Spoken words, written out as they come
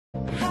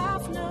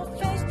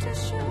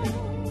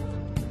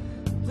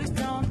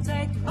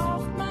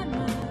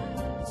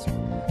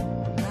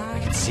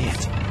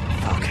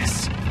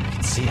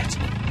see it.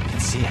 I can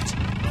see it.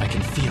 I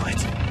can feel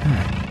it.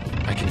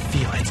 I can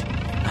feel it.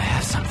 I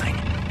have something.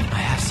 I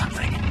have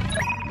something.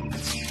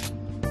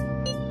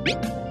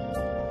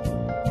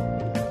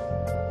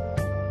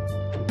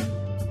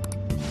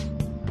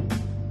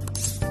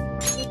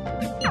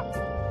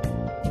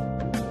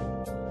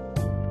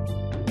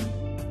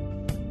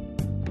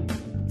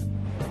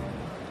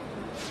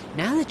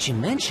 Now that you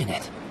mention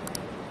it...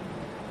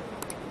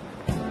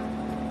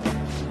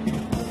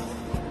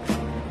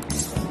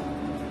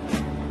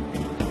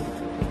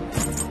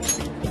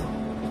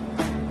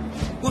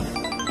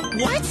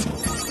 What?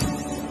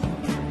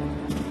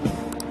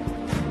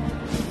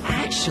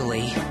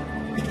 Actually...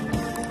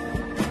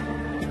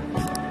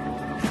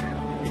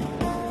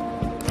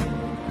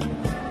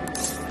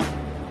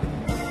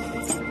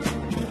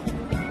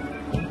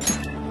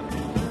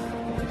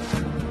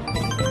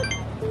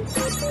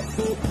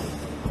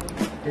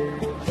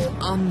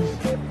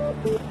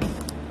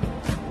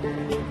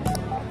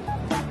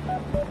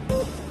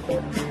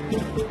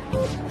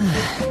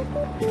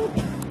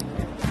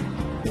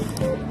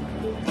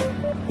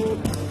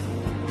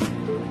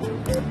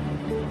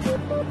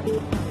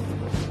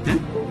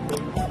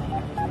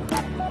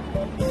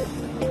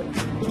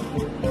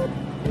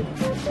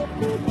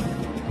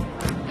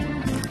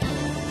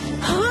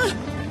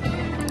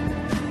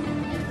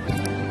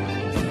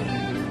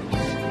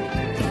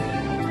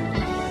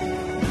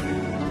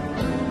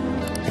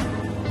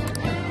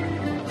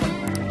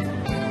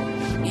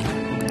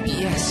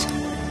 Yes.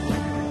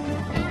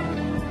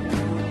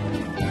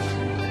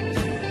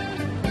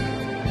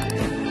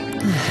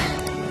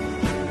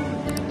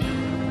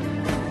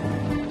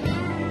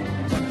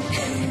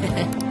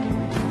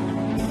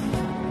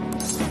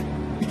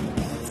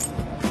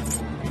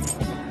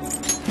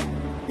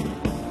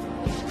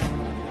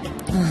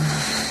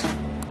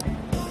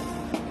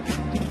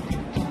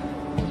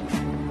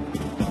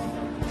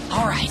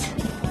 All right.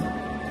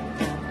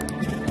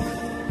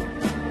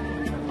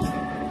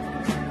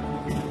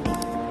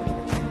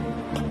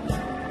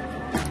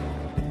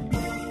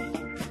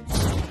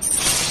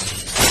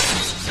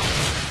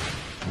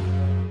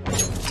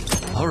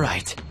 All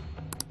right.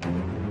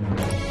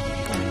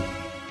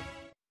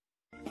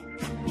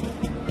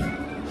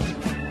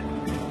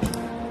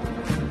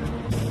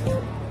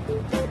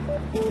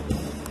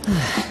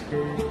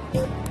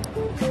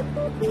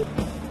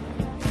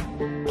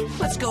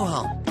 Let's go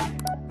home.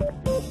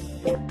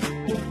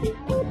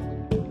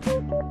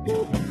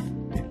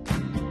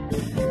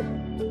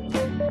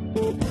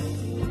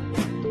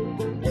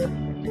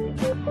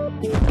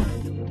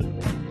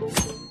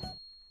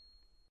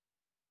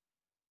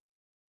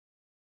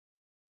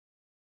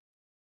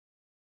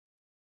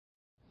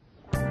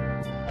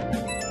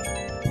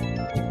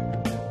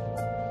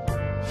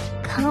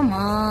 Come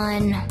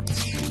on.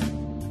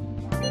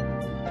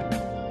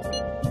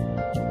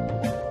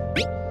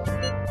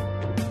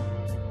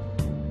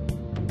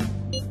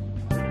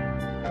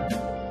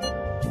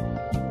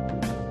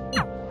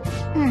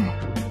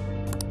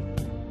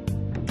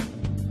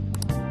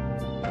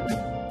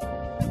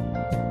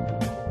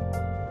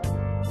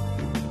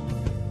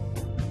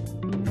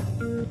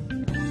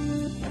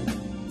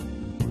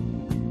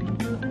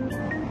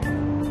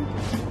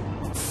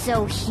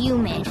 So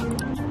humid.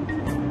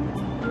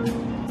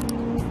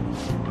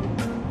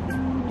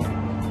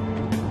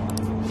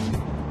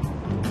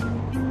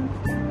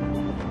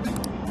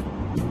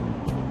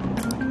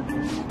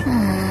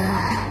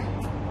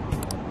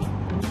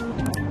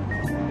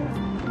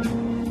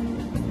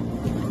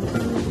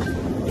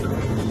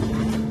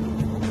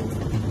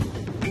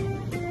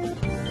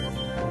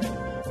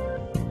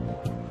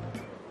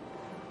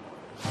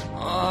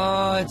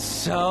 Oh, it's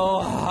so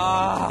hot.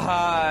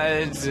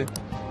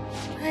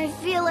 I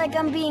feel like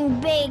I'm being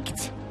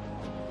baked.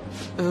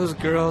 Those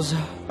girls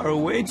are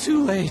way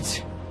too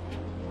late.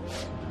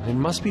 It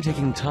must be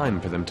taking time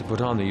for them to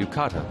put on the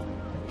yukata.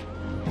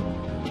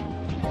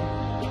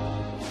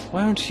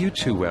 Why aren't you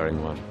two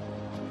wearing one?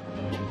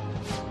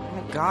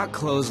 I got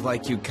clothes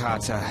like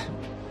yukata.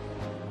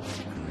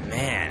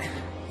 Man,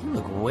 you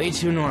look way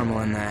too normal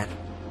in that.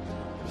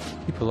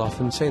 People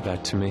often say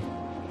that to me.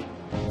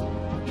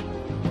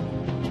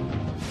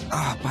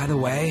 Oh, by the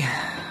way,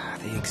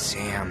 the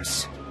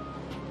exams.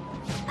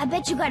 I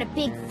bet you got a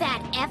big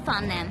fat F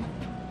on them.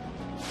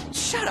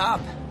 Shut up!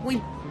 We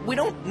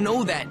don't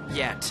know that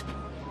yet.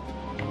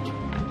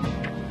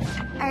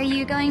 Are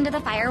you going to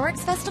the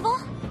fireworks festival?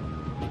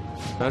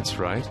 That's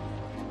right.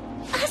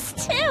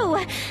 Us too!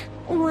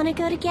 Wanna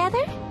go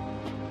together?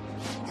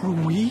 Are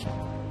we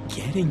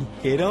getting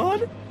hit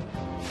on?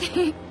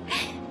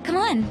 Come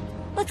on,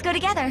 let's go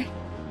together.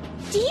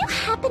 Do you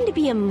happen to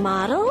be a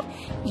model?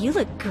 You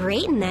look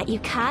great in that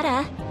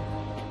yukata.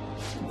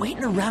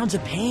 Waiting around's a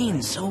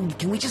pain, so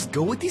can we just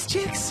go with these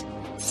chicks?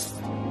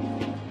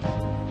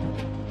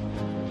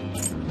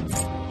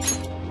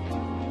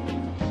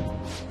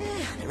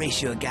 The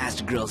ratio of guys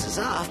to girls is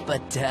off,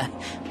 but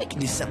we can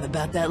do something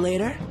about that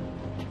later.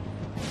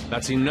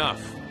 That's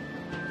enough.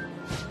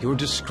 You're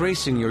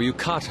disgracing your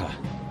yukata.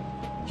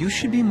 You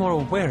should be more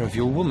aware of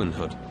your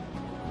womanhood.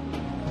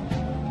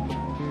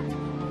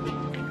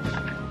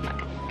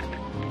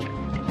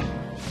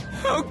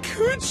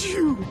 got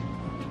you!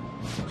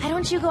 Why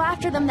don't you go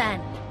after them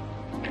then?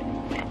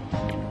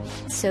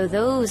 So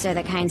those are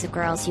the kinds of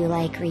girls you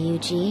like,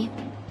 Ryuji.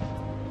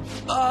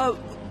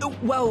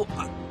 Well,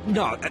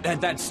 no,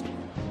 that's...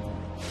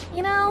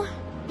 You know,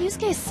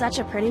 Yusuke's such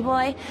a pretty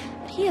boy,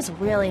 but he is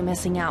really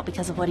missing out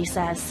because of what he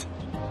says.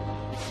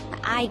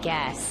 I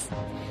guess.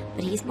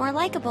 But he's more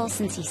likable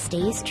since he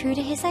stays true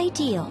to his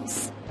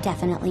ideals.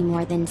 Definitely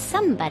more than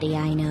somebody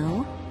I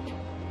know.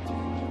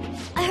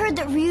 I heard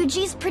that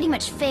Ryuji's pretty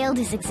much failed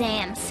his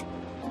exams.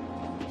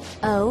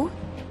 Oh?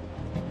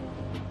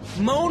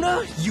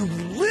 Mona, you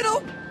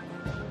little...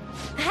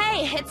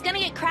 Hey, it's gonna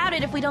get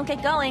crowded if we don't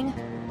get going.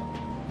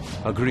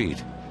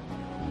 Agreed.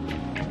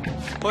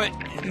 But,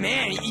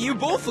 man, you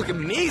both look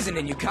amazing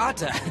in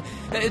yukata.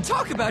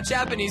 Talk about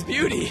Japanese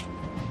beauty.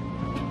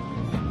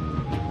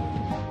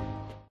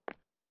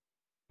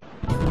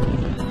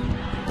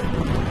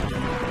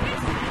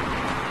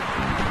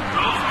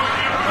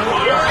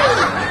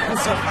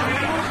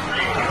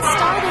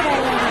 Started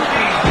already.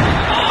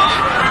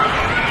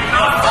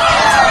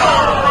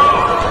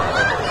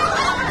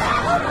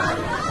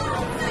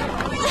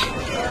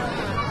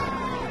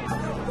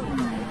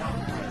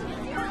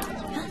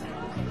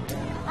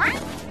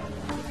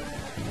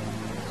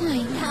 I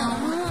know.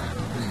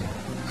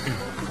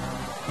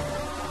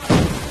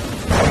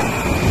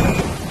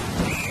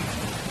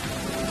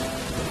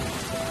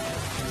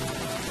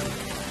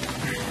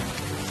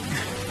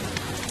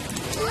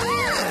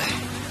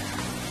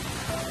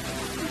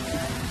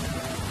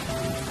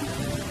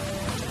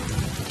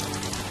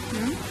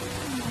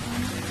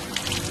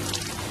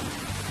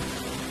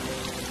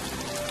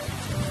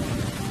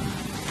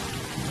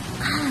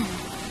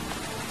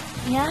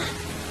 Yeah?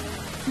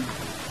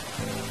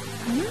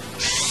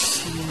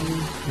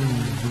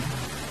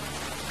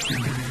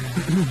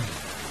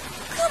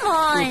 Come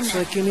on! Looks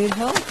like you need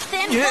help.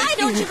 Then why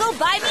don't you go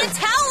buy me a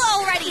towel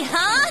already,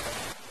 huh?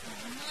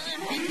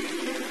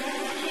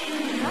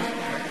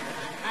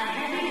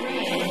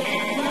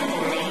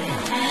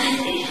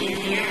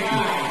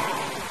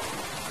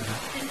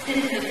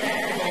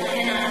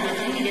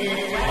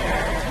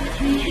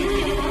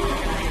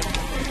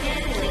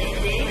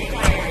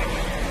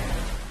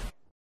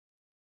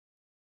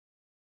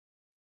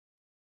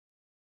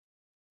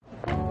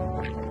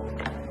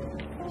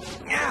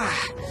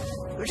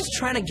 We're just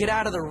trying to get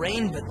out of the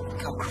rain, but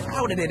look how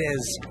crowded it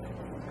is.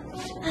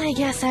 I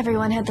guess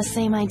everyone had the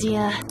same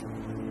idea.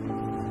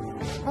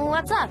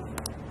 What's up?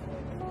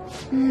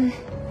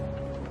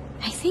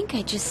 I think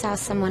I just saw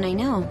someone I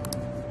know.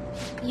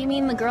 You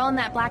mean the girl in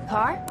that black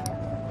car?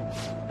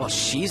 Well,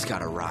 she's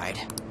got a ride.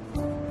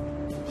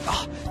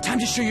 Oh, time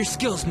to show your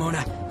skills,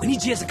 Mona. We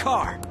need you as a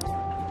car.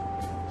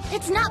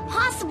 It's not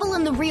possible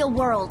in the real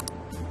world.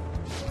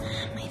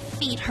 My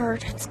feet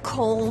hurt, it's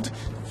cold,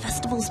 the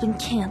festival's been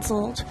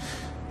canceled.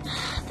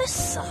 This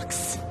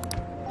sucks.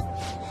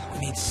 We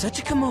made such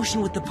a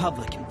commotion with the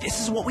public, and this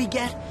is what we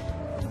get?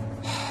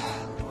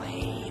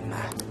 Lame.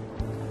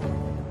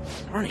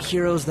 Aren't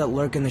heroes that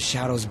lurk in the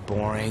shadows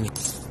boring?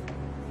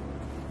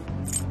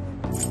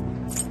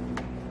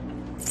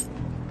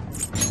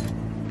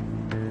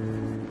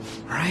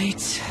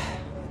 Right?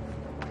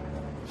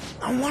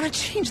 I want to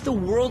change the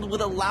world with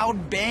a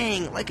loud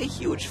bang, like a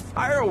huge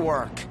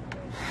firework.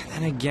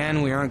 Then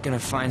again, we aren't gonna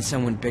find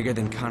someone bigger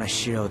than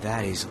Kaneshiro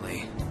that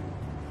easily.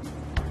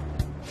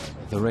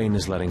 The rain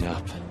is letting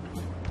up.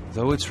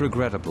 Though it's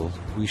regrettable,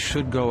 we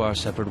should go our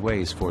separate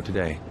ways for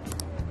today.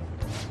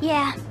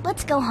 Yeah,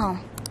 let's go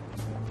home.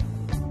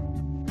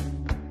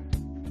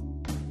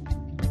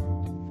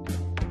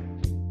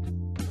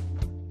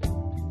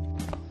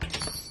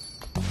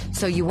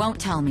 So you won't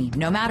tell me,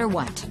 no matter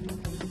what.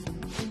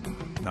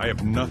 I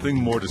have nothing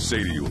more to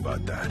say to you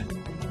about that.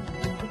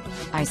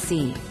 I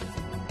see.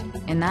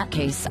 In that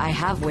case, I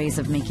have ways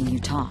of making you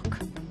talk.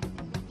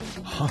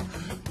 Huh?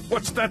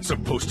 What's that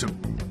supposed to...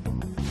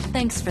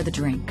 Thanks for the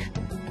drink.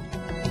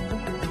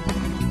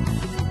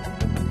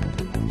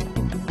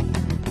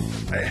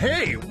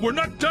 Hey, we're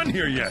not done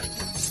here yet!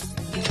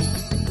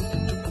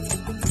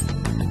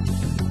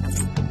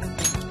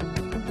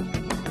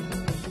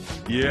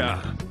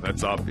 Yeah,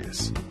 that's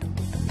obvious.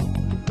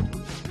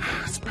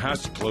 It's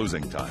past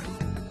closing time.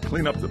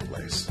 Clean up the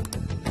place.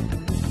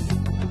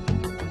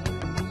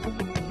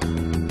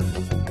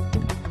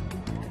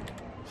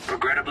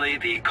 Regrettably,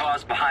 the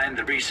cause behind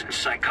the recent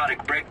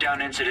psychotic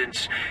breakdown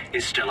incidents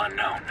is still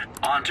unknown.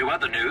 On to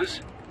other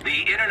news.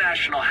 The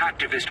international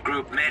hacktivist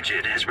group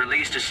Megid has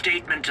released a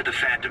statement to the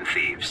Phantom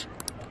Thieves.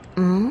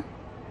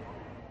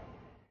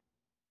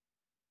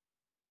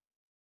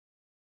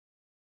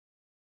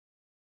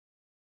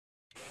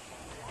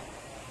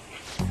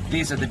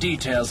 These are the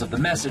details of the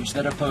message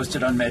that are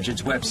posted on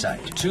Megid's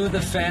website. To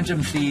the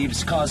Phantom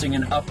Thieves causing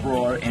an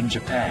uproar in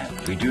Japan.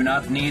 We do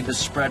not need the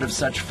spread of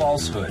such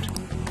falsehood.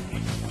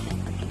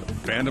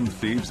 Phantom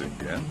Thieves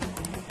again?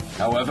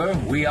 However,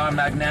 we are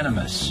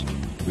magnanimous.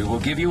 We will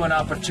give you an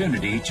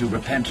opportunity to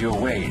repent your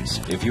ways.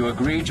 If you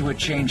agree to a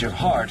change of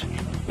heart,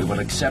 we will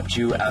accept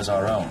you as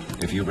our own.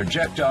 If you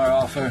reject our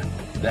offer,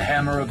 the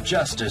hammer of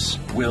justice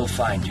will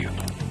find you.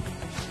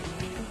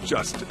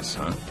 justice,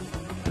 huh?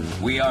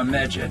 We are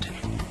Medjed.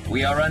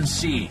 We are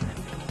unseen.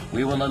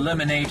 We will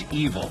eliminate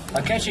evil.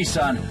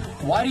 Akechi-san,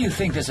 why do you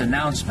think this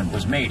announcement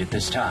was made at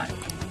this time?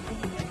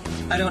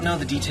 I don't know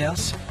the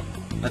details,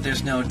 but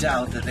there's no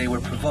doubt that they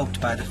were provoked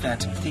by the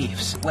Phantom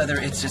Thieves. Whether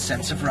it's a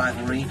sense of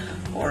rivalry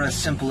or a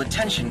simple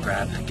attention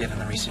grab, given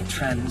the recent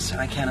trends,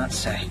 I cannot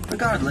say.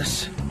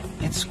 Regardless,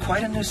 it's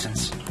quite a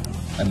nuisance.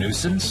 A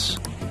nuisance?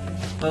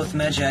 Both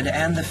Medjed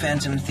and the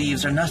Phantom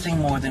Thieves are nothing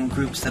more than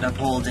groups that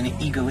uphold an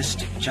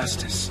egoistic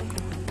justice.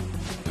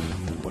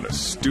 What a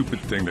stupid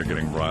thing they're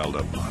getting riled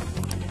up on.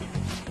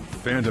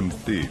 Phantom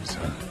Thieves,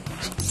 huh?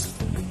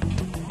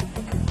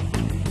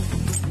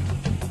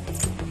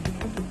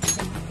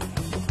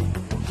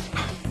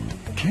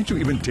 Can't you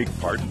even take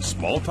part in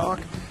small talk?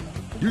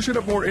 You should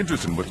have more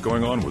interest in what's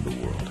going on with the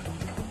world.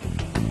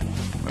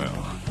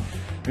 Well,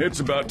 it's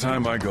about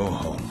time I go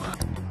home.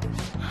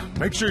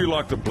 Make sure you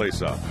lock the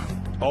place up.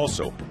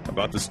 Also,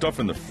 about the stuff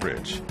in the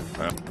fridge.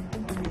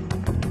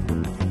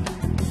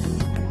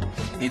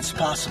 It's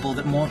possible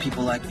that more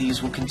people like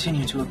these will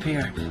continue to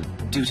appear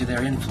due to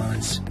their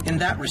influence. In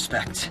that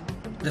respect,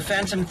 the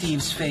Phantom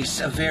Thieves face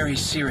a very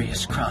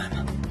serious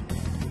crime.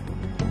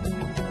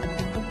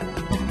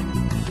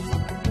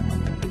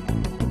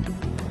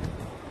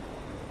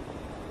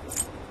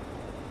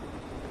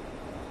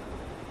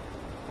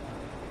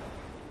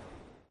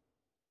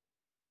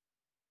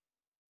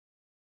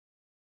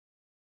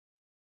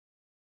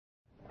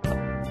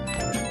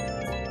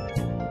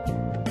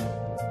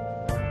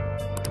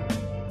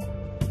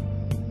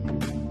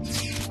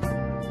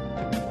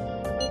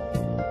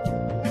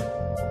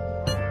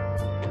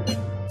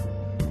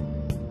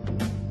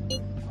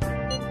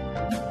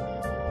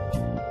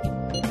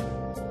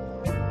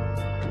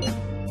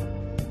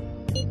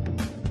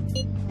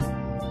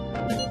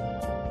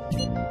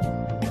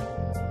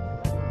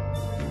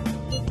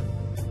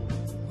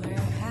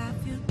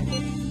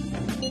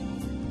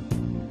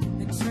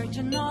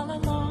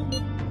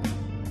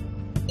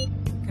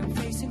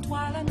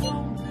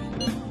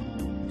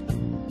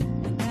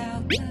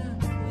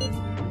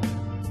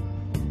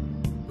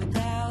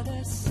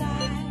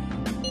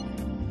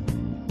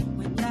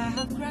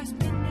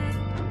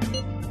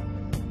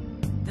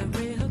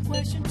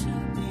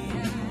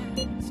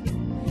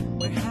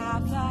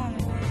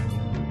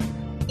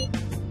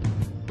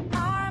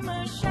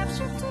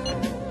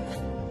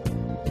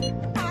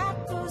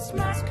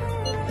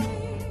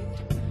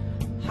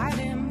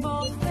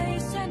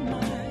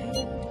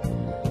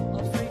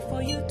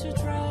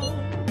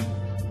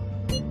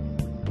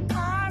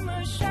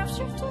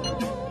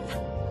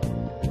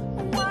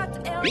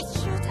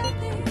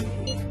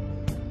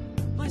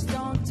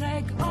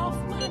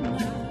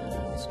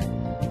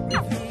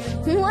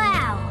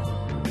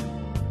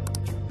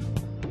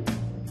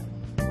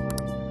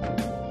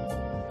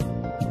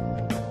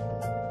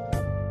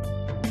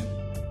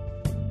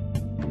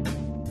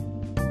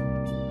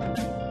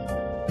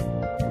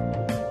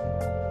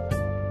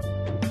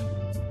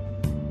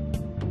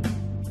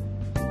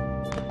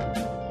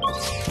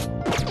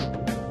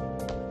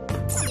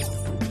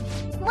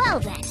 Well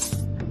then.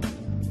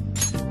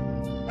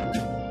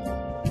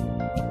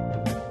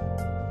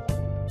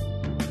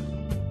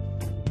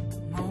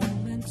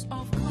 Moments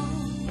of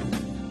calm,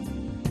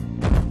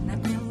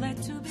 nothing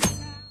left to be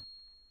found.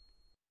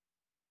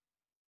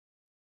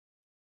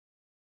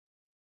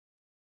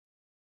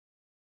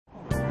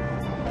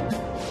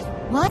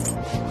 What?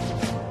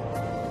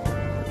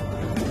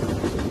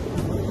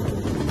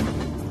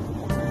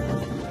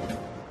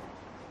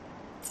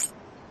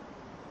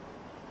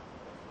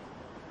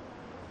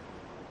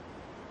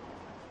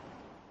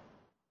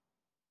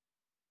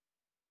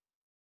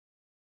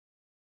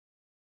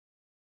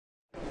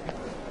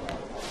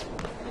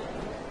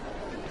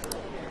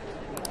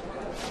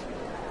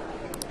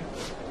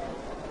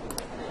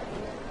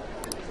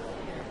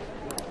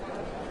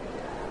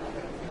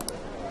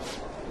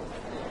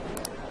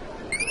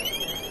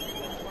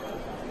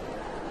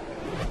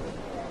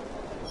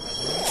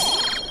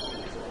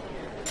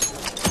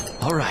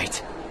 All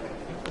right.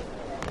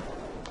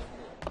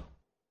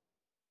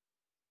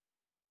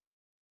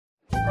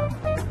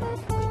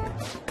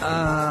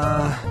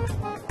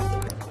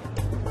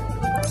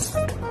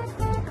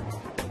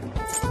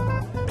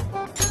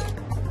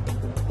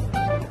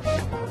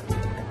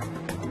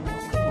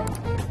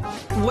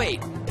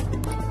 Wait.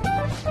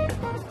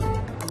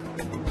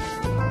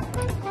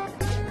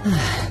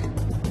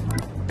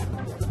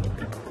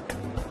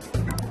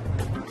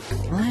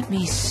 Let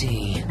me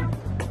see.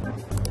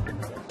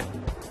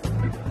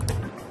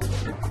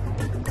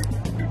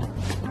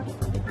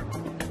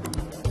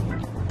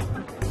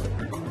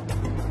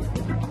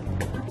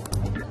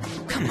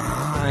 Come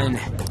on.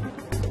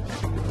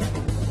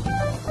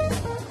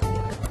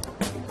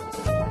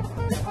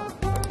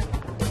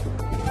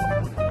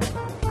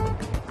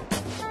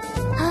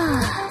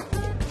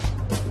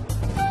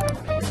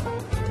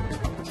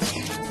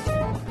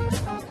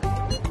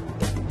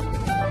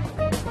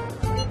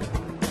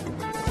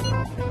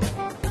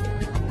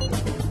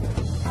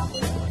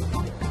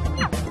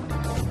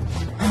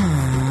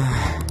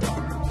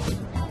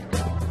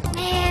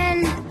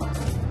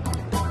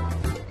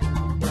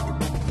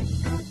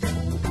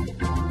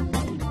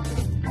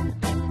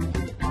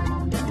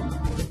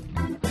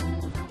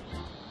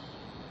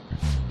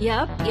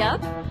 Yep.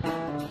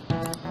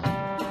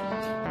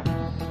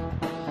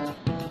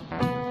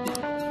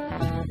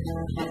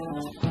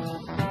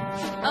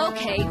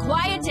 Okay,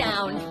 quiet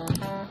down.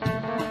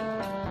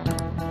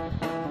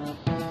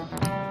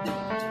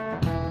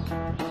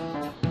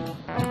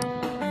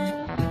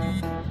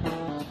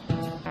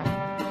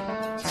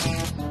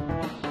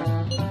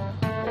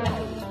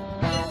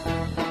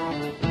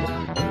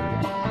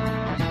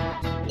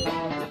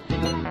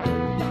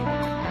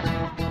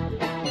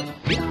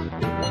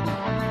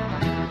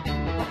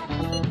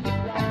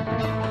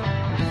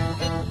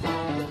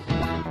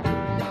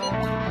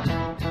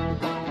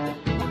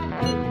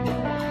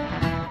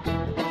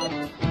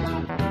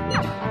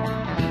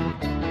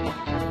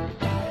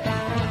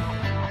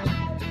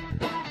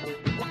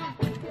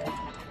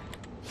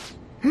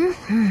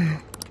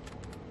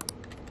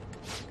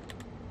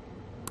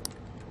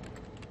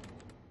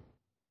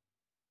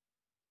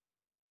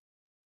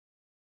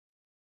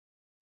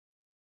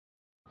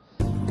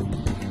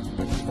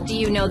 Do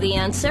you know the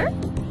answer?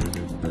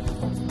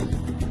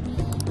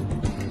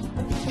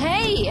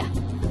 Hey!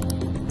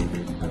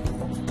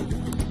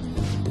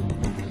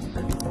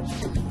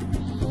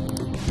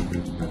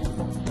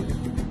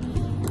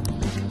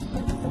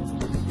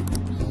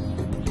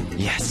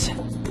 Yes.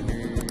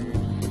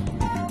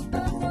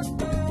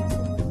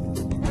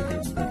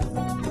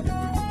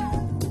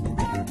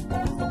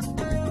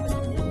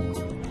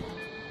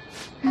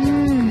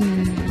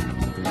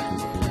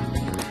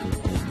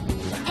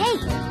 Hey!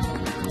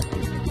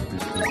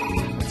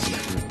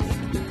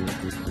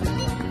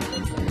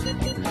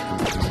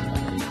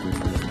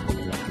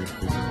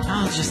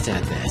 I'll just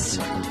add this.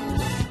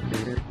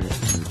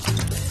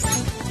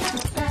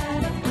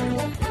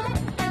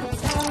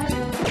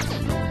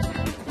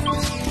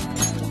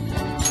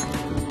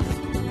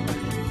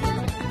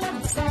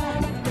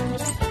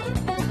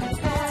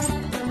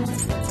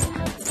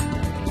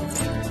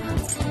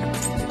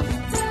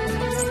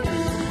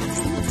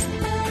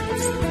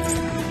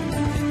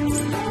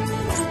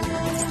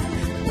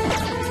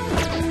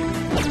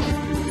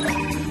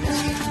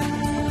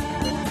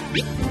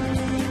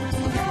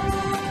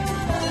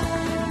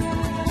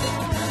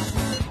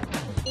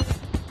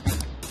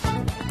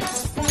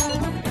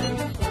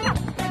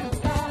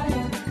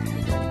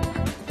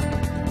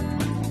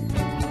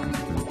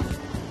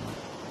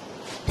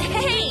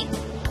 Hey!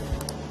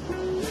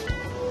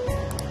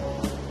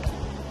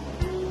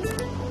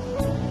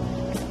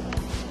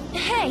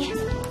 Hey!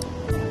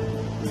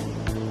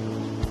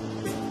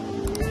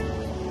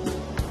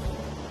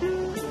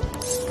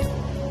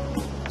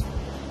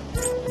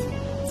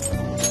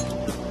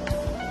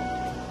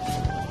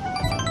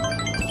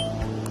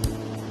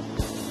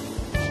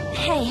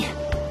 Hey!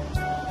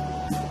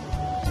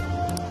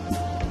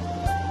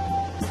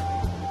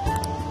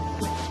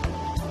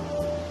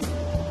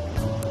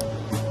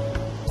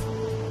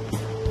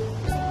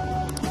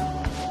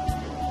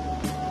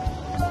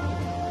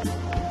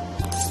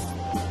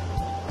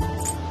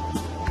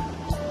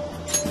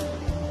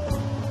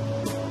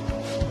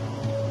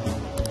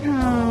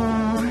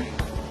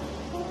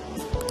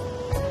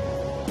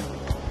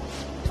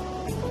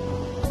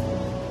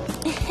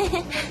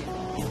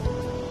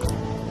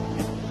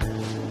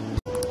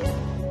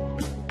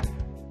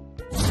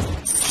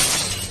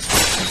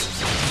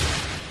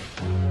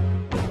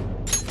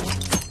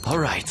 All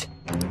right.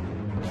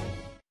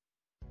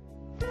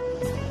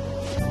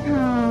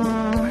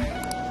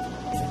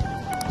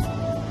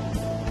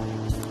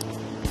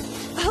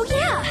 Oh,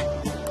 yeah!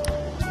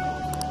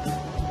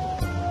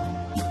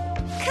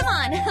 Come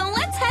on,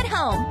 let's head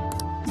home.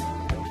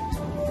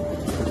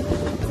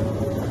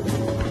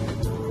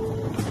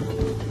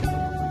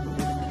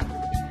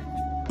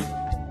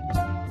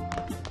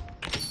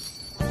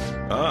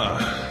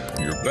 Ah,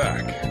 you're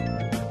back.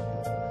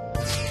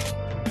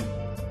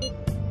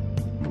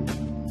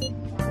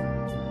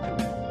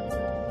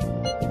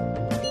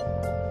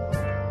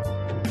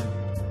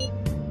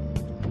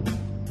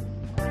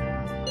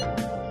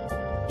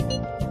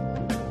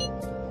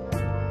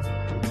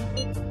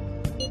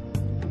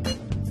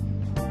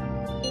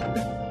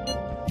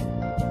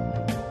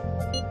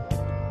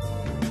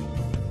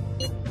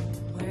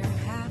 Where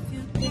have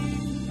you been?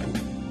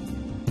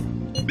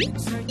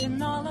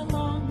 Searching all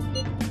along.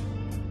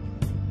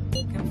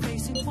 Can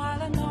face it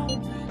while I know.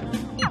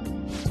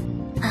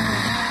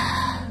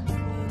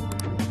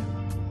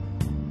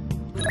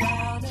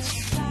 Without a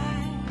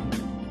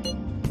sign,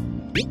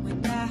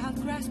 without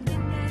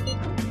grasping it,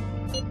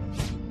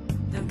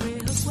 the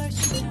real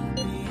question should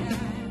be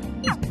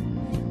asked: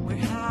 where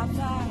have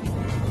I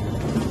been?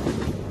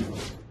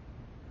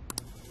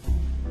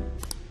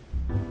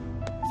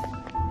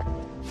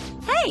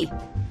 Hey!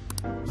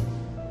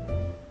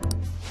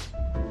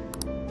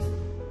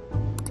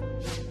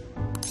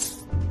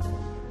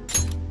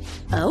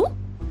 Oh?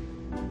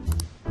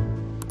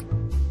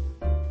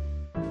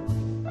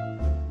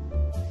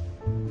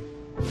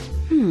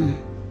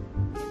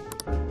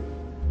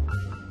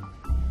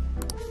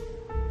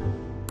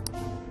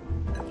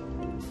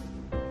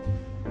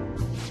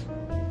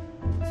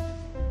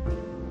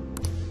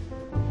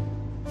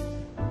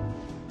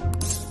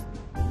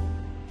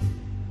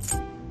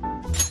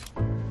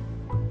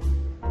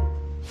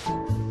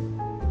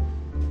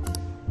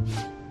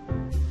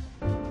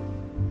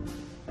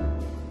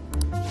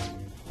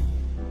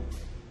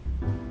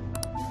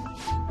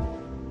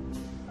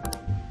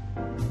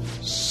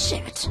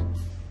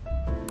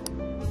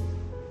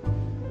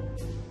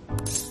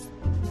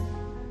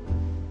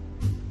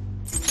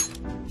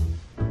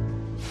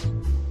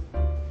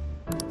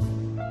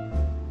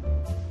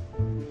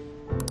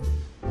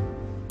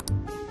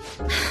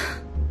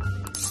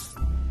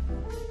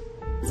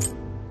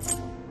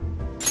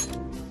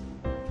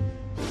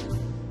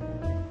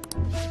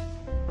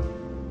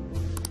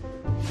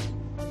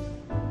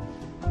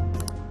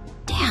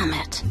 Damn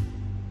it.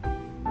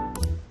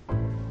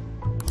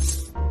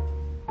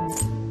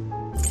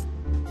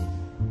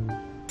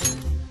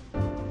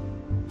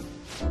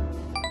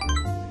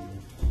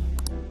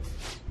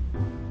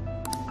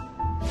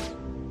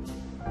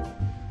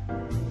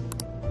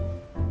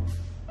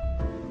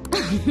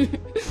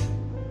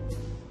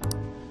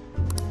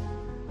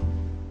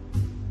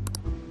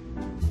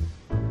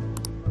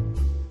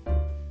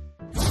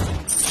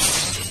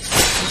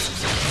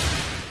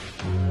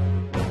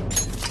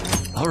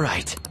 All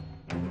right.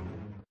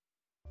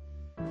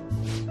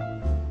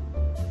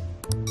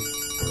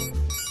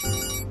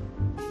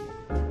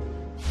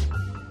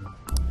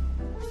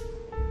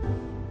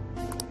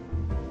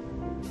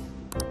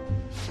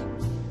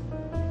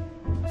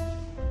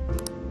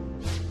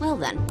 Well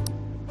then.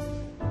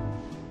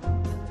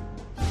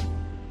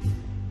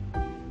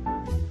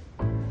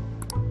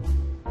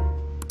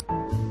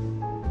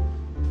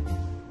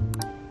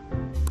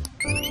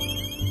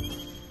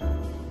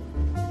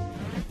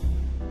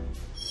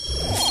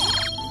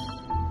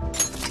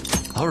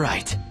 All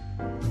right.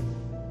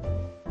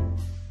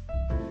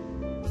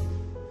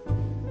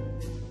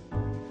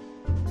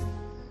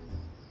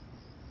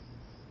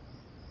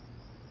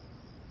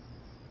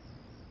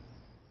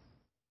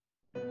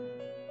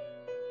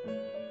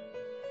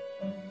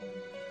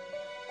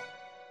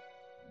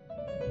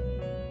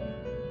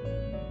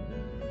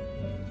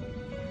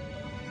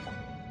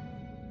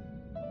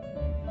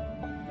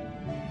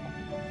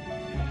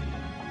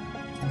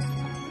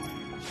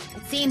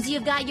 Seems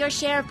you've got your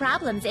share of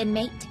problems,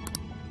 inmate.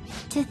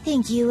 To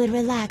think you would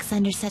relax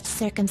under such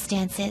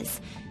circumstances.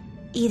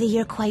 Either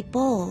you're quite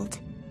bold,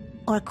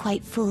 or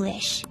quite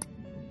foolish.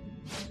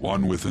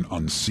 One with an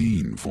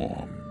unseen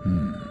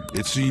form.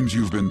 It seems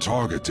you've been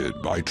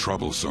targeted by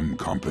troublesome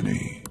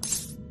company.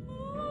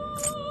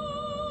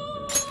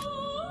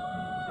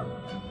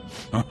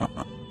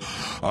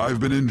 I've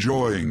been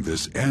enjoying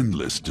this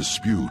endless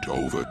dispute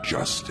over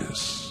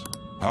justice.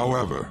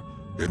 However,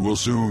 it will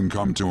soon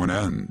come to an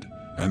end,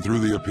 and through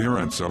the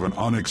appearance of an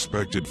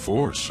unexpected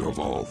force of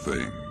all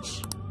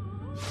things.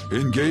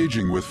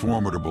 Engaging with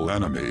formidable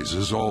enemies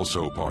is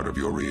also part of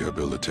your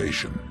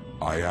rehabilitation.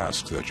 I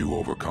ask that you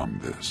overcome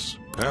this.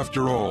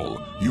 After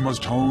all, you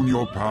must hone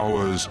your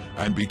powers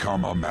and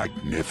become a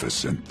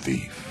magnificent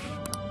thief.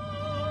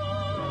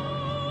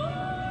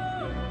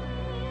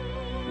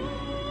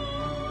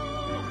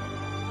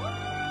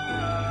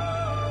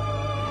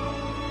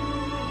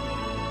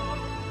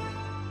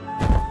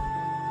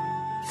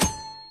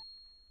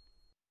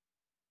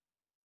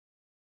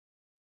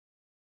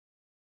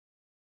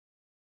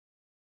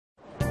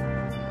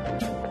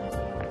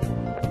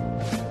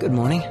 Good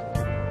morning.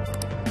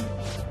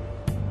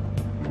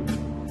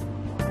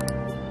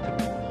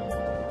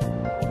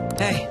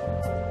 Hey.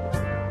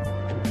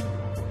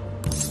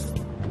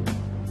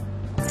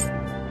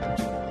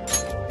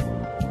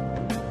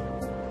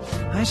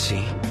 I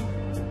see.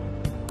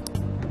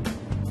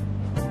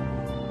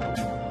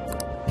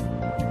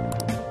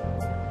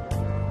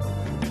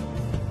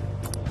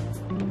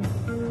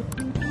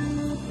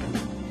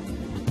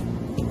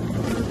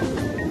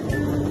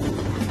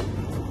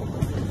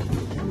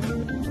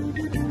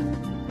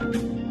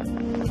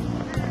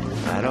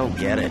 I don't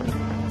get it.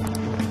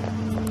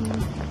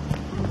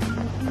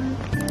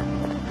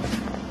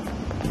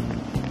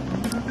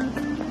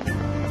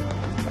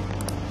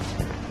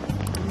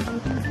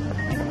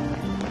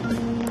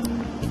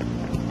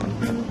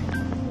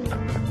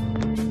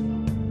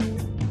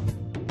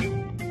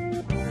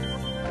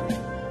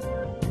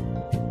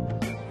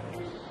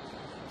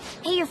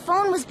 Hey, your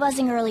phone was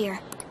buzzing earlier.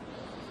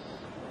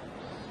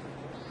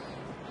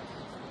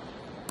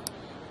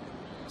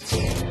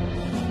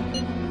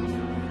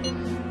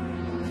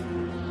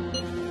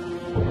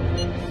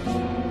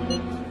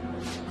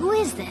 Who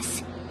is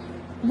this?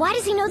 Why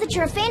does he know that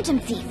you're a phantom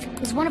thief?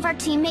 Is one of our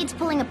teammates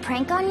pulling a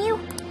prank on you?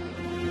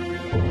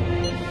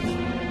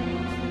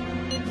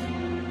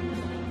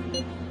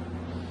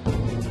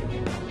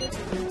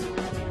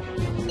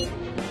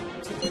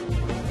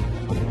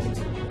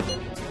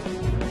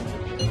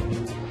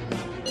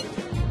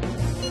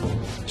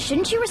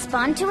 Shouldn't you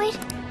respond to it?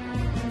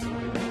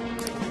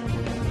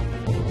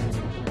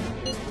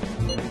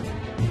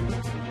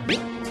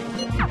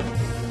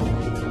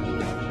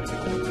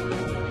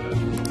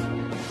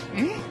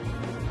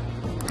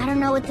 I don't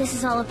know what this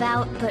is all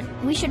about, but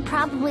we should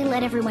probably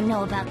let everyone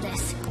know about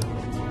this.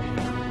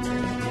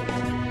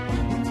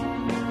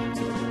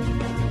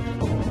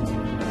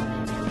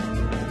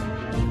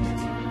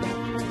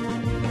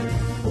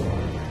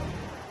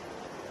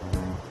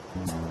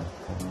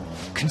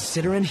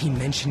 Considering he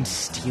mentioned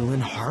stealing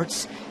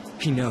hearts,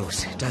 he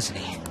knows, doesn't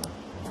he?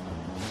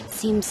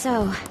 Seems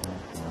so.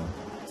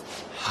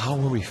 How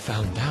were we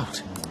found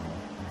out?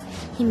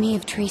 He may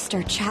have traced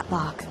our chat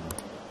log.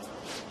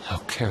 How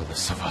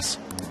careless of us.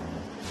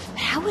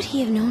 How would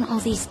he have known all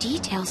these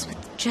details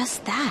with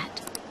just that?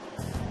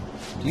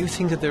 Do you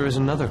think that there is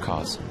another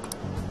cause?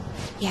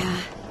 Yeah.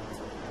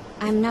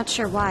 I'm not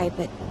sure why,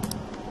 but...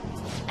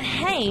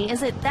 Hey,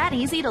 is it that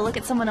easy to look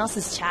at someone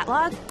else's chat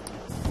log?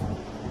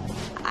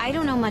 I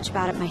don't know much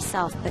about it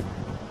myself, but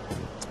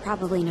it's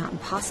probably not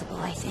impossible,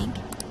 I think.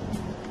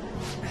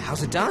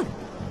 How's it done?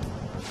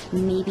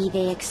 Maybe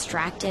they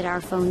extracted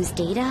our phone's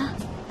data?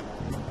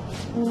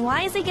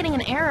 Why is he getting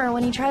an error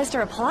when he tries to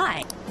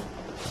reply?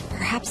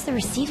 Perhaps the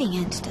receiving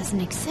end doesn't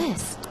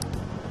exist.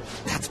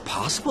 That's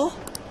possible?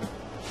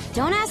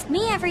 Don't ask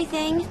me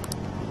everything.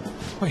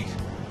 Wait,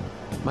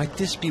 might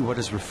this be what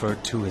is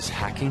referred to as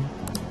hacking?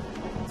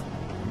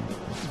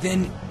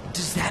 Then,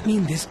 does that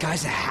mean this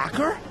guy's a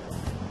hacker?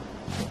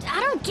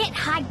 I don't get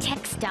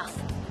high-tech stuff.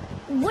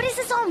 What does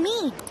this all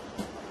mean?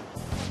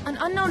 An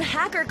unknown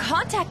hacker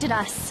contacted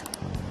us.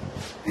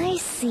 I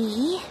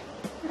see.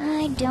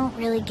 I don't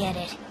really get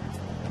it.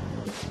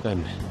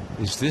 Then,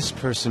 is this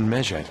person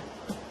Medjed?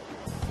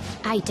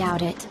 I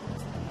doubt it.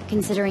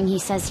 Considering he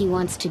says he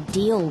wants to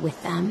deal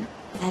with them.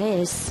 That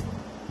is,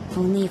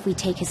 only if we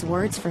take his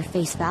words for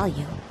face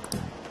value.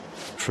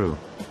 True.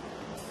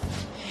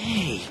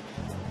 Hey,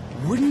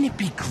 wouldn't it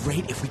be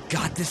great if we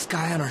got this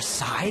guy on our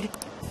side?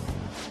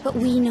 But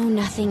we know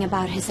nothing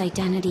about his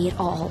identity at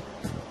all.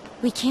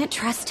 We can't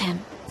trust him.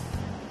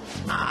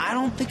 I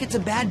don't think it's a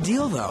bad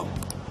deal, though.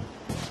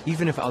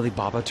 Even if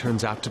Alibaba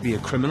turns out to be a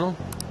criminal?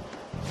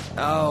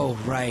 Oh,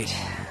 right.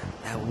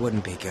 That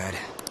wouldn't be good.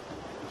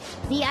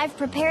 The I've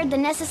prepared the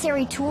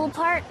necessary tool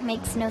part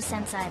makes no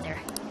sense either.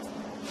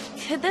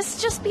 Could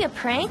this just be a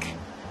prank?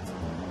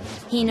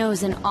 He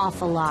knows an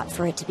awful lot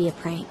for it to be a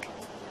prank.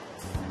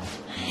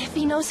 If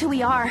he knows who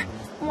we are,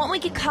 won't we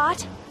get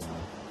caught?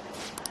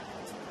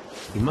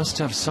 He must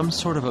have some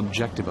sort of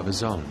objective of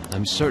his own.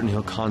 I'm certain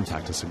he'll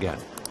contact us again.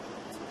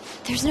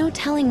 There's no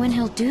telling when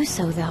he'll do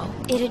so, though.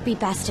 It'd be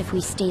best if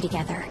we stay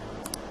together.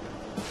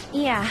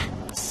 Yeah,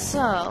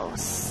 so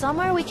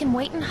somewhere we can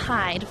wait and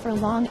hide for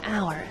long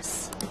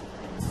hours.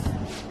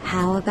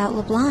 How about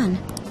LeBlanc?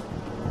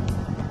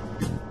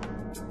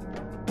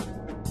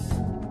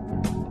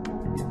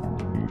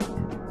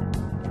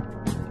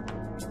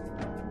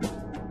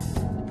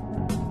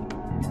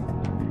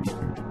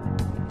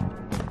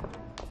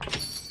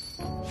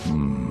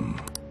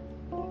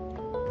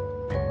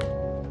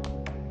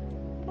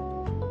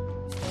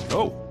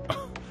 Oh,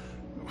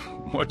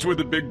 what's with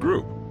the big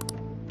group?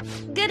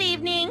 Good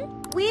evening.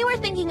 We were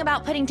thinking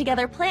about putting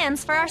together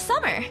plans for our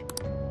summer.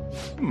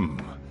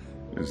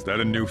 Is that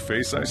a new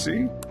face I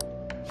see?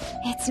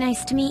 It's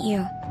nice to meet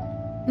you.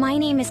 My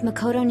name is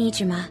Makoto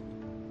Nijima.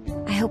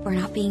 I hope we're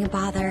not being a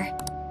bother.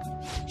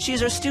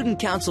 She's our student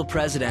council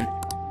president.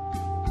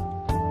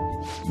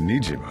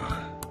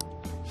 Nijima.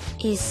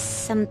 Is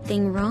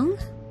something wrong?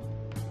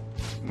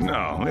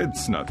 No,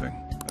 it's nothing.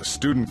 A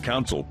student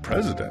council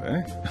president,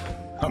 eh?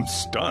 I'm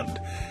stunned.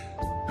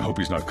 I hope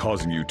he's not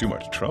causing you too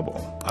much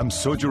trouble. I'm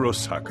Sojiro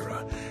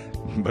Sakura,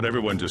 but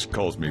everyone just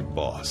calls me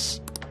boss.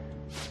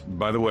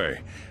 By the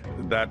way,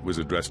 that was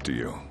addressed to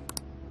you.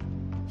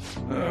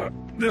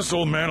 This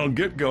old man will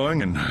get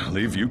going and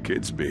leave you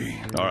kids be.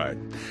 All right,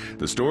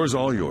 the store's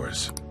all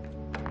yours.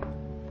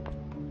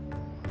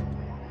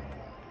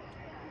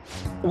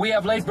 We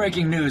have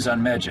late-breaking news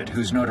on Medjed,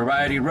 whose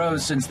notoriety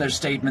rose since their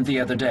statement the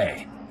other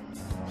day.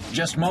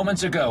 Just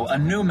moments ago, a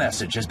new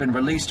message has been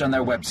released on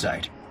their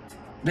website.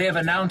 They have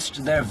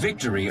announced their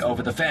victory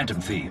over the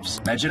Phantom Thieves.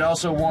 Medjed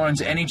also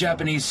warns any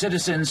Japanese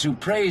citizens who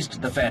praised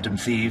the Phantom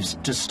Thieves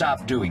to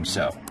stop doing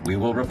so. We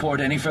will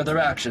report any further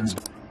actions.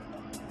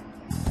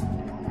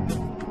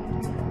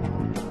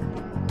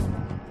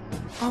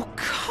 Oh,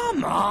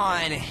 come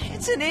on!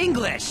 It's in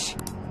English!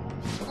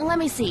 Let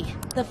me see.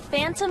 The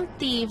Phantom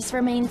Thieves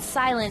remain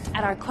silent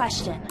at our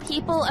question.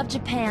 People of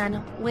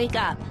Japan, wake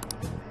up.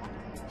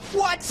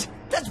 What?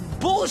 That's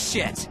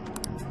bullshit!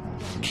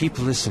 Keep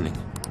listening.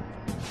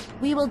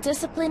 We will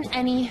discipline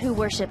any who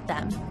worship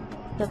them.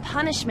 The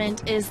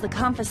punishment is the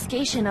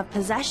confiscation of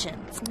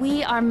possessions.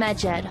 We are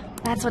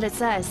Medjed. That's what it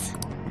says.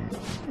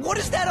 What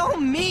does that all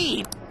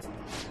mean?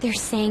 They're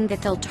saying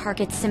that they'll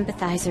target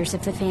sympathizers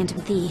of the Phantom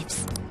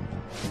Thieves.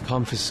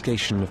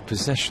 Confiscation of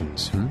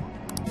possessions,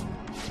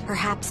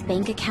 Perhaps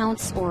bank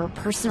accounts or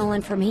personal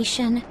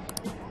information.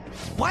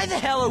 Why the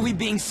hell are we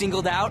being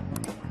singled out?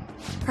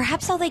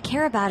 Perhaps all they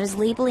care about is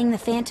labeling the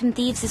Phantom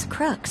Thieves as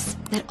crooks.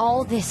 That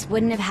all this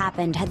wouldn't have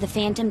happened had the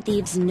Phantom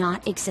Thieves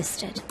not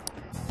existed.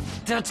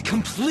 That's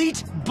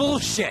complete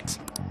bullshit!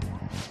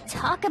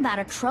 Talk about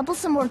a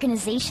troublesome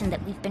organization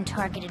that we've been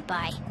targeted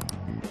by.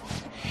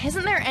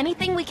 Isn't there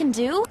anything we can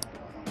do?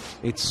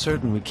 It's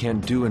certain we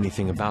can't do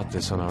anything about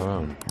this on our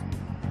own.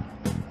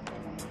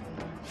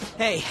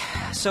 Hey,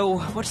 so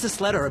what's this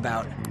letter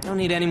about? Don't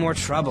need any more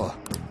trouble.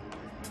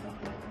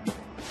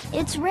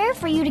 It's rare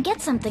for you to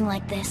get something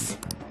like this.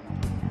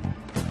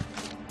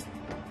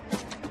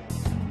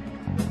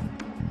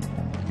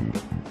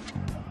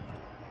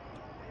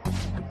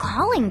 A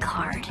calling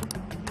card.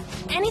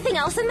 Anything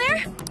else in there?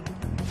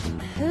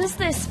 Who's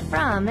this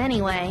from,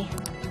 anyway?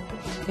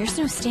 There's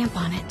no stamp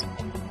on it.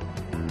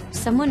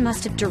 Someone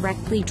must have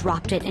directly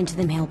dropped it into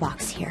the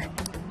mailbox here.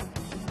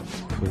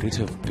 Could it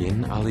have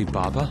been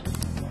Alibaba?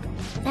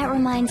 That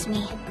reminds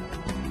me.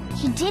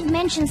 He did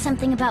mention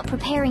something about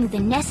preparing the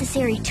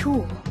necessary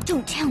tool.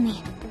 Don't tell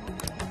me.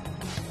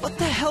 What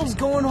the hell's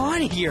going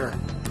on here?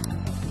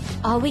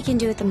 All we can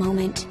do at the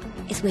moment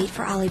is wait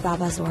for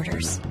Alibaba's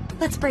orders.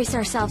 Let's brace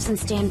ourselves and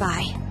stand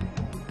by,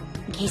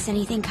 in case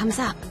anything comes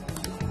up.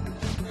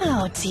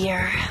 Oh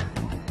dear.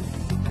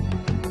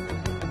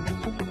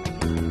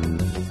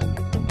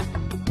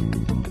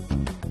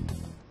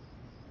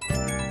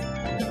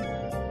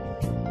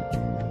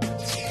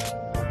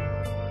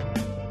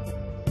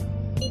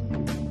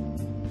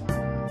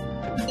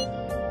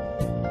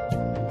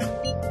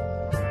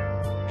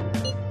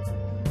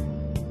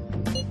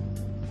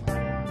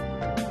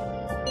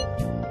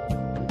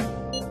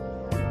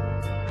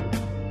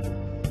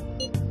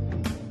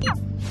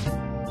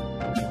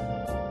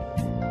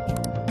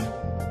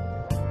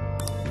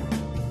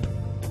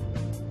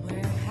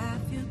 Where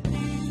have you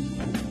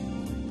been?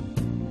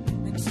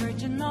 Been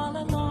searching all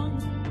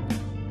along,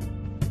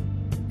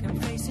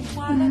 confessing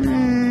while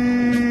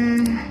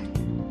alone,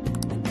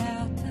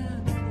 without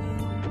a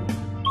clue,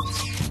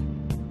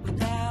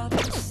 without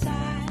a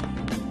sign.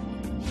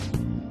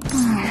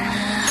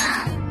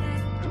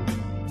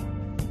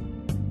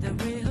 The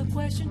real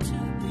question to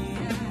be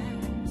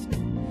asked: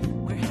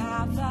 where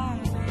have I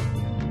been?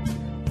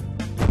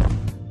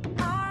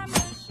 I'm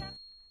a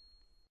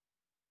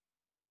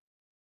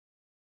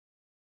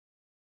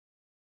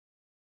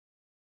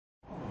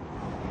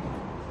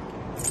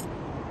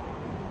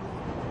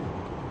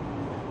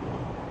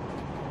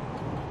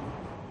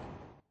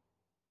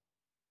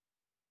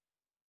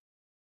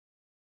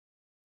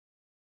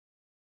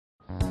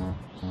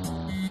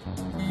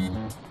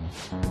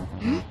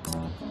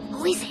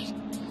Who is it?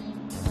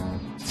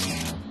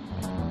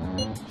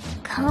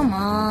 Come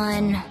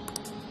on.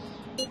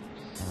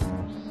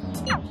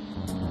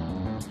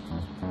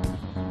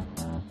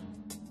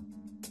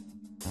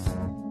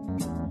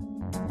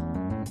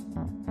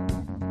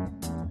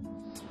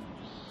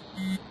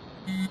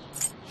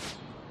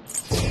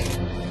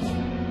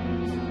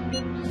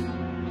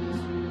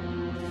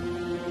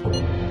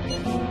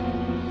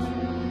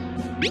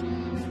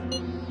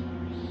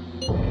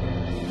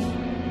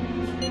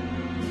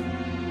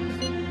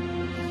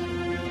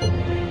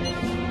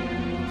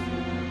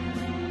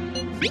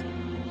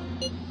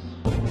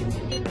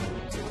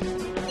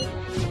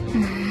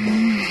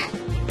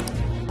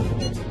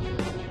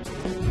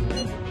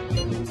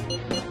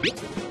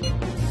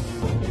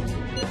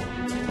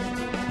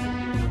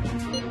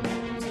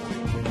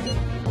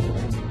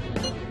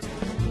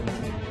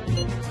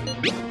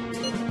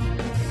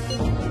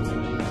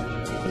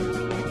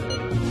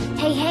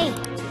 Hey, hey.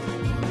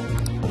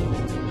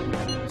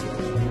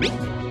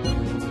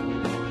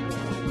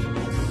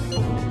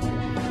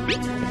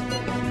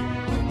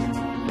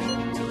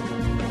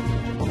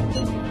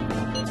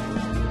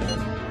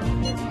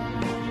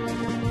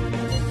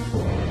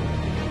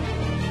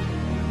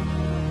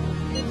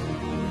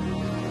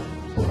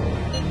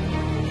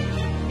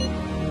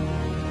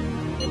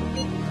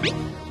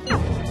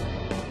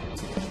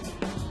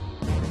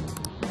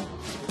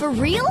 For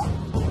real?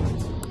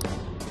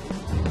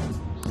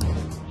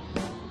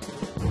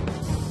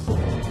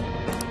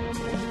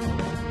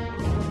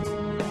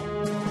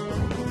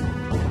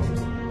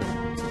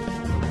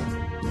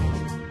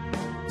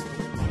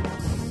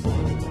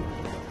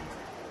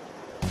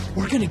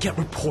 We're gonna get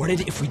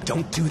reported if we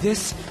don't do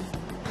this?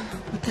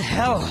 What the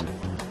hell?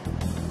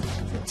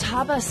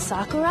 Taba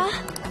Sakura?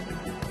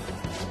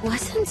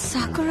 Wasn't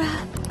Sakura?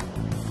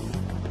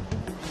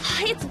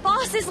 It's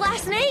Boss's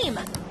last name!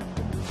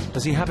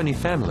 Does he have any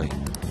family?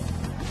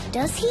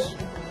 Does he?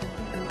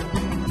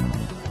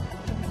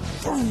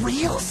 For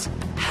reals?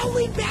 How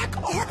laid back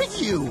are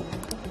you?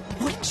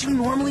 Wouldn't you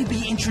normally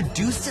be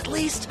introduced at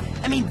least?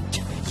 I mean,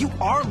 you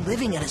are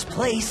living at his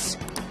place.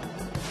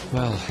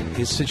 Well,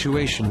 his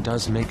situation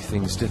does make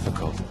things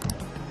difficult.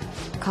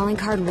 Calling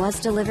card was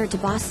delivered to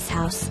Boss's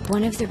house.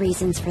 One of the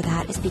reasons for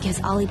that is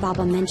because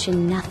Alibaba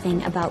mentioned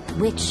nothing about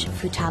which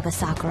Futaba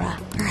Sakura.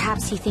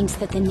 Perhaps he thinks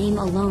that the name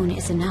alone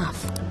is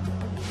enough.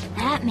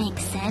 That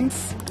makes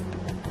sense.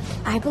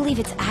 I believe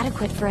it's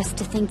adequate for us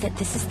to think that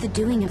this is the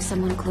doing of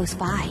someone close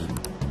by.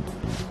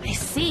 I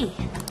see.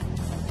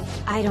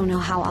 I don't know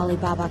how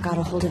Alibaba got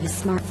a hold of his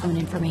smartphone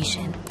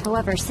information.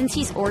 However, since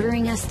he's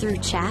ordering us through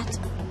chat,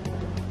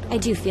 I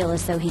do feel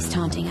as though he's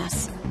taunting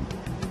us.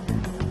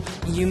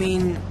 You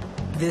mean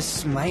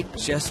this might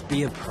just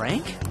be a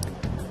prank?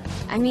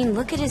 I mean,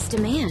 look at his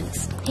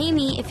demands. Pay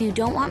me if you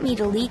don't want me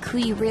to leak who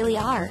you really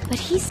are. But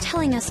he's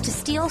telling us to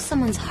steal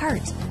someone's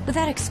heart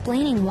without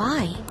explaining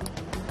why.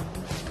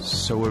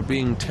 So we're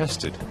being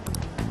tested.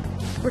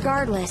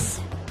 Regardless,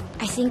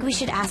 I think we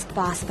should ask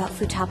Boss about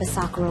Futaba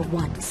Sakura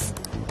once.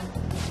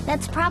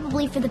 That's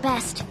probably for the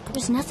best.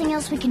 There's nothing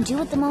else we can do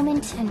at the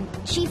moment, and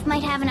Chief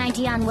might have an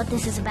idea on what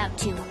this is about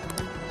too.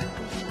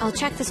 I'll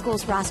check the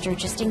school's roster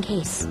just in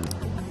case.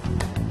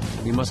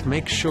 We must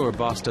make sure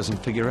Boss doesn't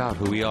figure out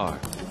who we are.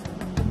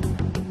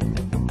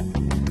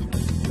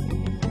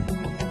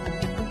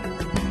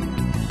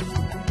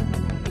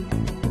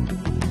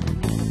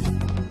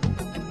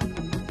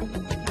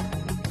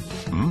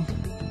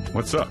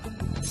 What's up?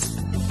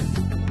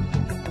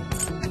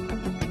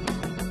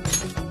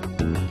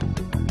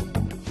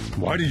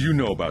 Why do you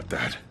know about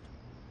that?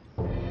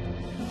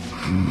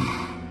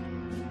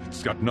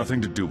 It's got nothing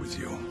to do with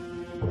you.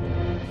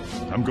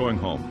 I'm going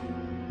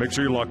home. Make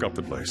sure you lock up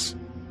the place.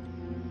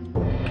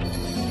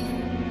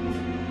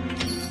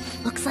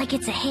 Looks like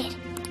it's a hit.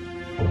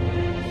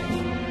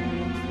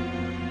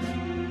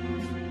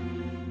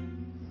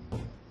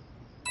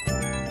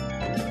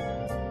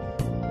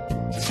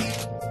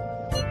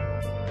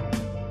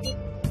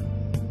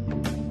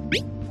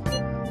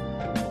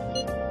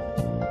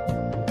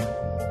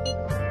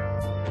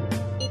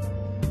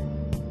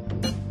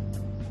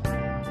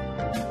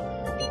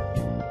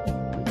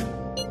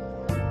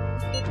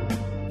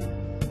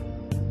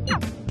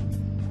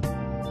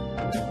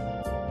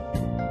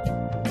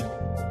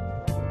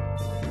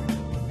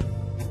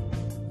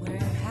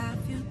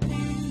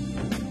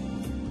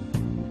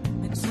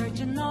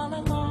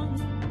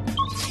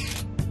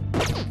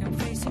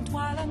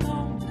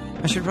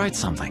 I should write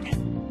something.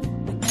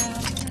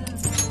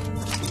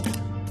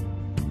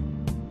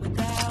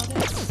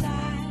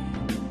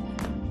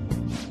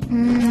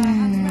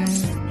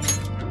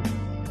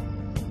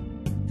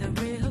 The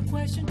real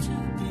question to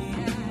be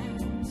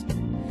asked,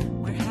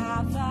 where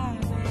have I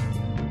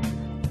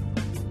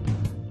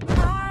been?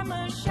 I'm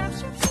a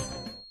chef.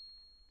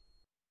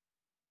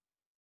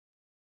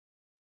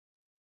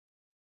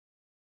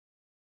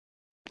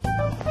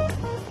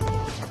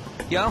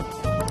 Yo?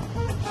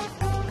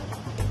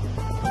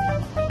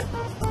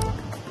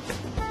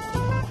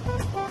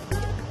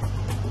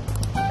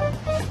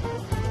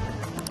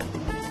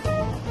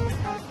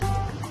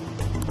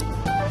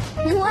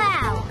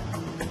 Wow!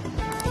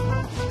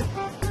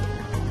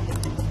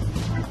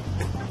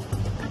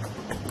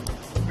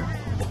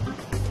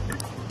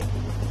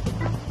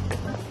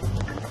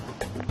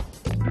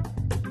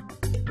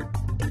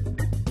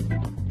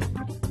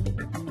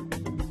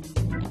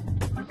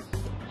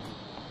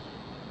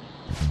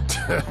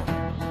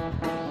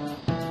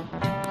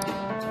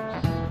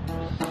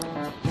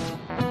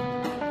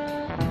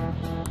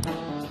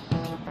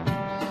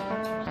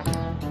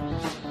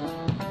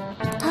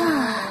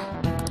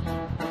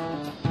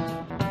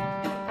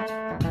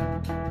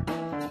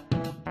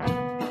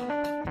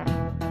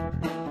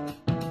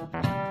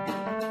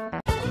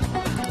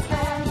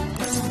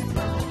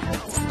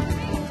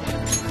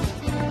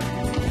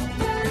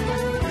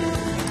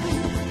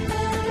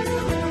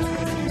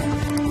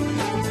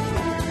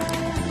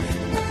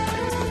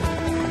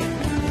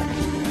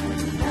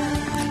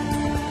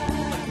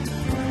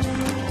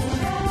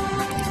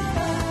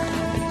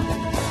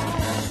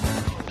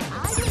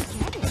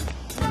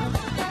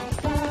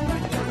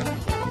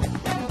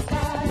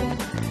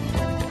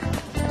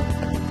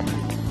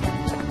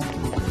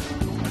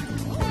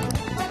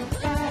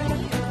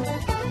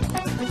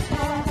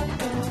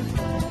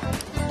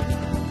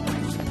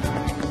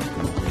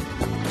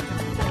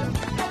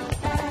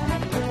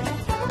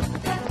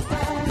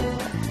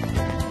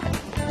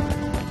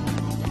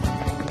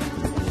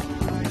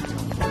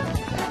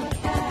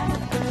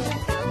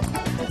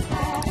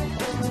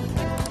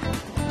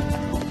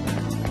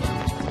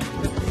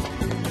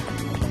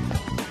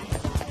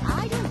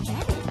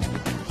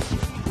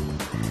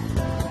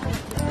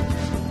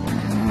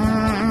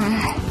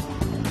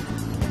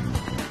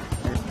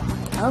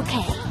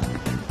 Okay.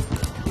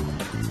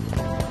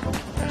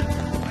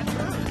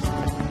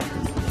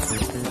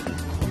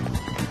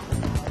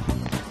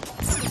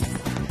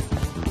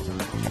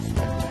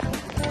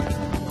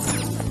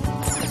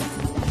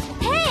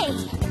 Hey!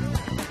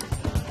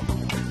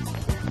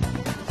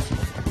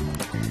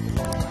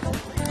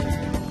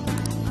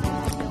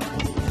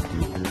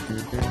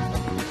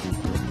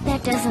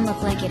 That doesn't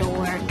look like it'll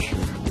work.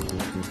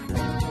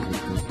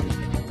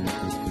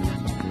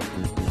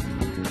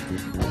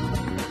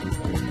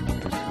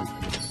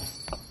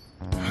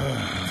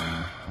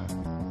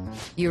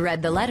 You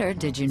read the letter,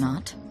 did you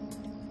not?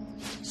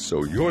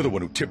 So you're the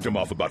one who tipped him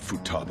off about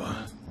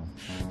Futaba.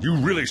 You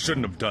really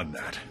shouldn't have done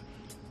that.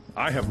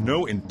 I have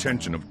no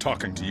intention of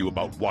talking to you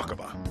about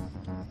Wakaba.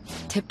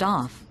 Tipped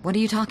off? What are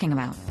you talking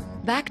about?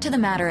 Back to the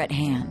matter at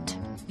hand.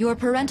 Your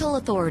parental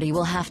authority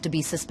will have to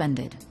be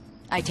suspended.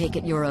 I take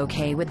it you're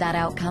okay with that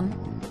outcome?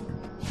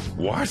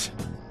 What?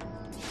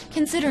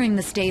 Considering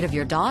the state of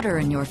your daughter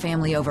and your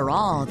family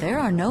overall, there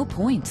are no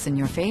points in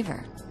your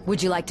favor.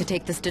 Would you like to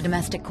take this to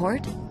domestic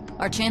court?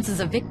 Our chances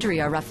of victory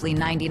are roughly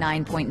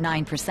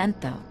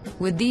 99.9%, though.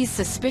 With these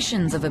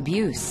suspicions of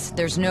abuse,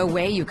 there's no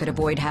way you could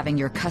avoid having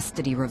your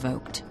custody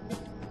revoked.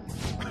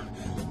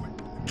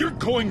 You're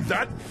going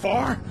that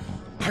far?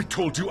 I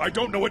told you I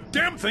don't know a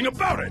damn thing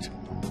about it!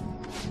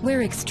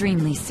 We're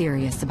extremely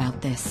serious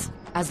about this.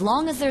 As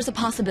long as there's a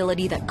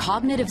possibility that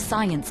cognitive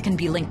science can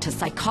be linked to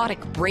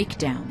psychotic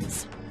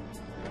breakdowns.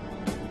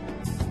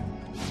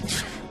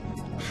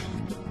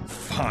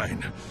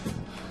 Fine.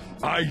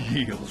 I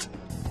yield.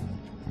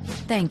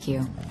 Thank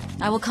you.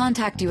 I will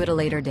contact you at a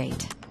later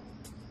date.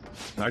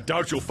 I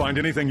doubt you'll find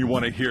anything you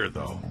want to hear,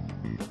 though.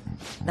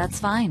 That's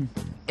fine.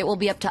 It will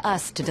be up to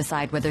us to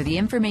decide whether the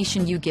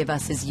information you give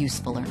us is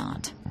useful or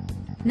not.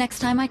 Next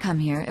time I come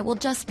here, it will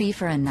just be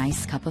for a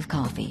nice cup of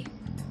coffee.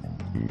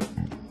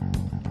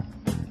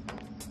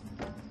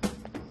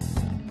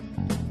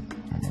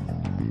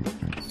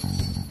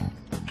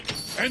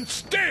 and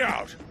stay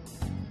out!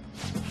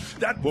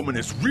 That woman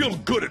is real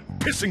good at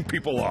pissing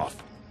people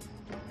off.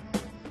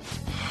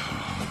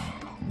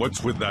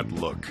 What's with that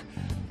look?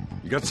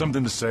 You got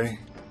something to say?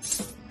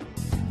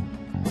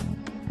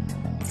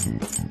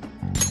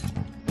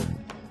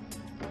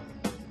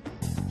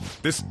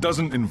 This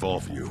doesn't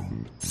involve you.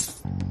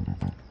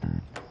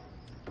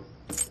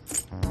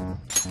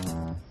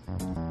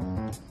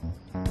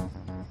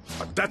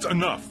 That's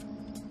enough!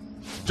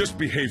 Just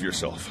behave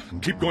yourself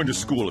and keep going to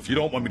school if you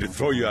don't want me to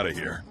throw you out of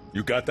here.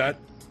 You got that?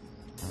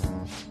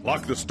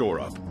 Lock the store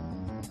up.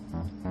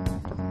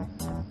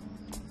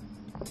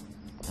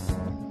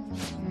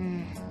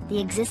 The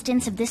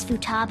existence of this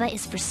Futaba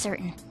is for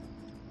certain.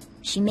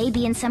 She may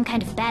be in some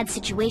kind of bad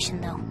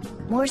situation, though.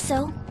 More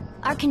so,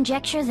 our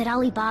conjecture that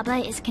Alibaba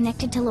is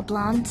connected to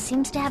LeBlanc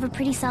seems to have a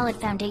pretty solid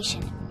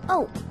foundation.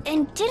 Oh,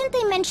 and didn't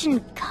they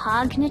mention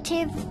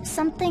cognitive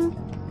something?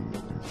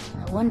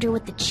 I wonder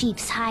what the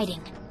chief's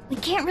hiding. We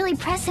can't really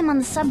press him on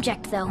the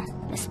subject, though,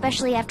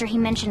 especially after he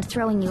mentioned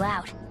throwing you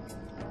out.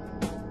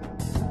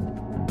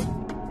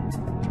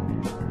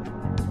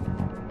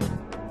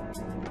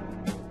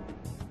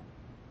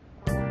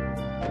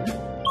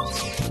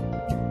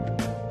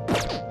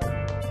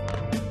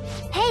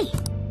 Hey!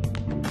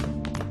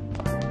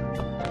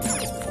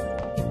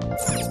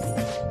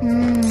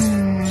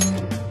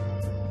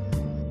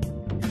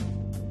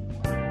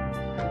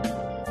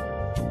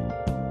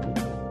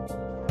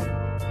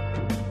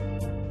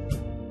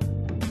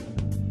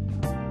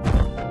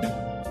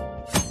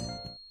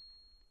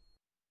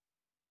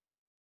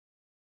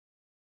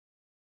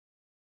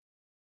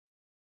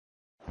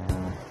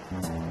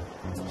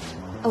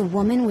 A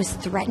woman was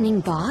threatening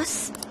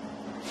Boss?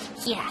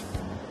 Yeah.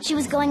 She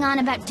was going on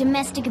about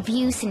domestic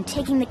abuse and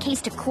taking the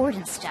case to court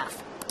and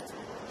stuff.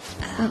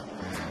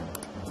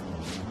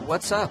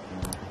 What's up?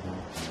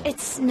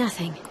 It's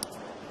nothing.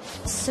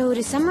 So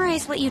to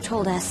summarize what you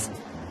told us,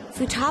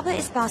 Futaba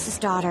is Boss's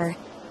daughter,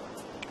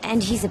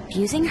 and he's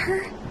abusing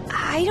her?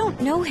 I don't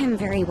know him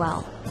very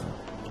well.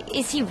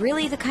 Is he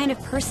really the kind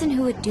of person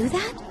who would do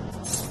that?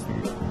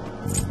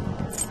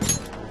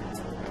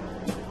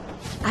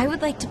 I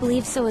would like to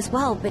believe so as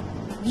well, but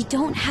we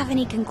don't have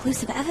any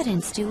conclusive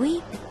evidence, do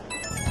we?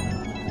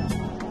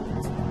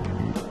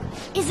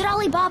 Is it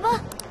Alibaba?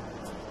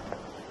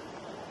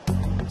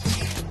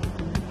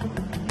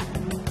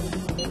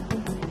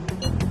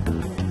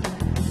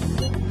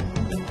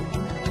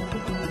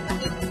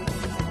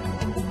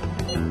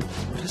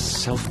 What a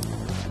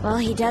self... Well,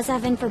 he does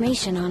have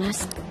information on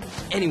us.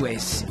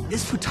 Anyways,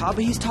 this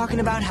Futaba he's talking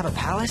about have a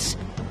palace?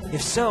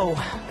 If so,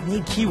 I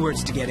need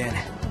keywords to get in.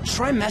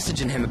 Try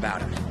messaging him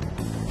about him.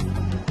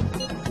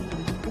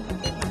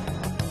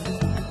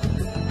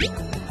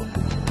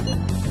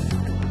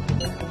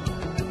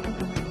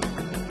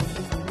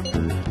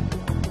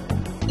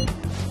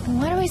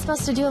 What are we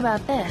supposed to do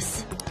about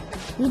this?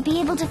 We'd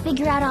be able to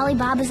figure out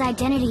Alibaba's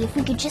identity if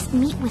we could just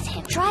meet with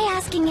him. Try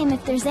asking him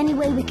if there's any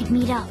way we could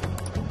meet up.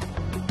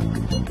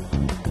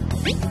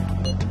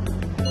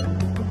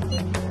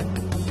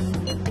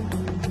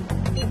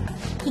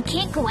 He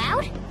can't go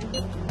out?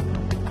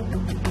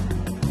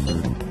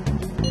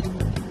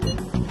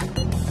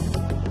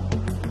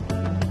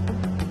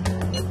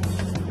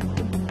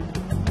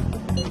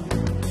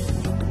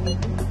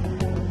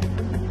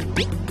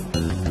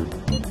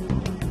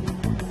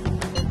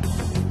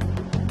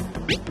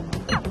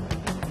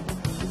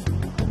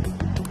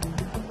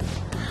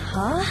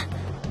 Huh?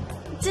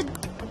 This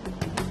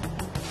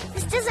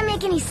doesn't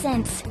make any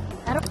sense.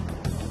 I don't...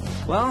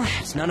 Well,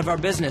 it's none of our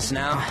business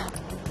now.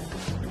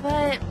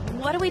 But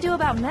what do we do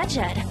about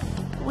Medjed?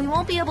 We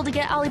won't be able to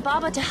get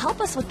Alibaba to help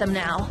us with them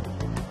now.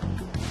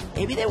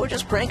 Maybe they were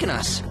just pranking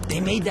us. They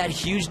made that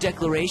huge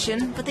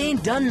declaration, but they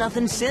ain't done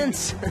nothing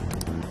since.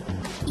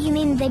 You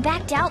mean they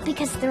backed out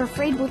because they're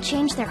afraid we'll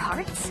change their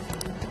hearts?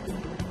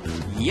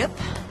 Yep.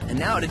 And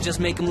now it'd just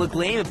make them look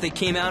lame if they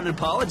came out and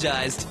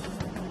apologized.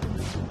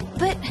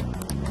 But...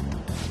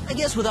 I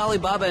guess with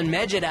Alibaba and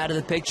Medjed out of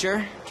the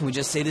picture, can we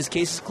just say this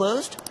case is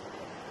closed?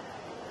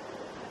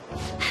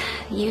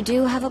 You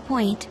do have a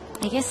point.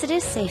 I guess it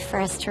is safe for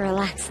us to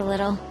relax a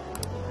little.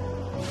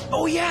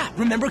 Oh yeah,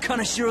 remember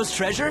Kanashiro's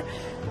treasure?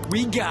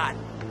 We got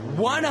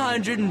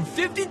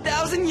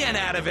 150,000 yen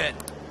out of it!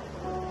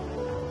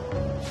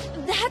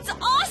 That's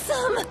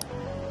awesome!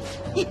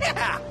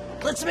 Yeah!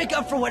 Let's make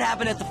up for what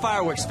happened at the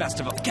fireworks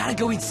festival. Gotta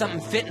go eat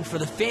something fitting for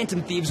the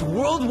Phantom Thieves'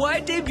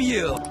 worldwide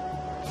debut!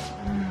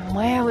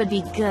 Where would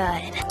be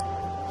good?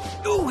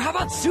 Ooh, how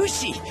about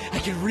sushi? I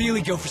could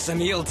really go for some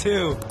eel,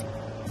 too.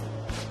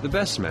 The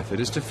best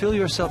method is to fill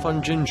yourself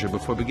on ginger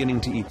before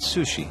beginning to eat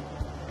sushi.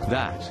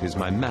 That is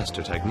my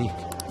master technique.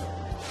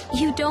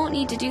 You don't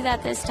need to do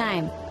that this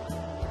time.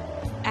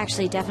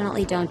 Actually,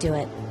 definitely don't do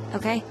it,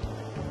 okay?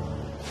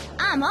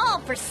 I'm all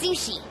for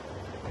sushi.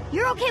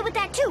 You're okay with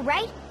that too,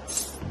 right?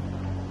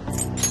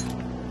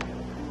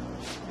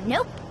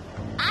 Nope.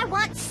 I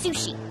want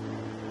sushi.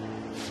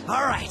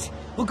 All right,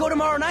 we'll go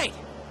tomorrow night.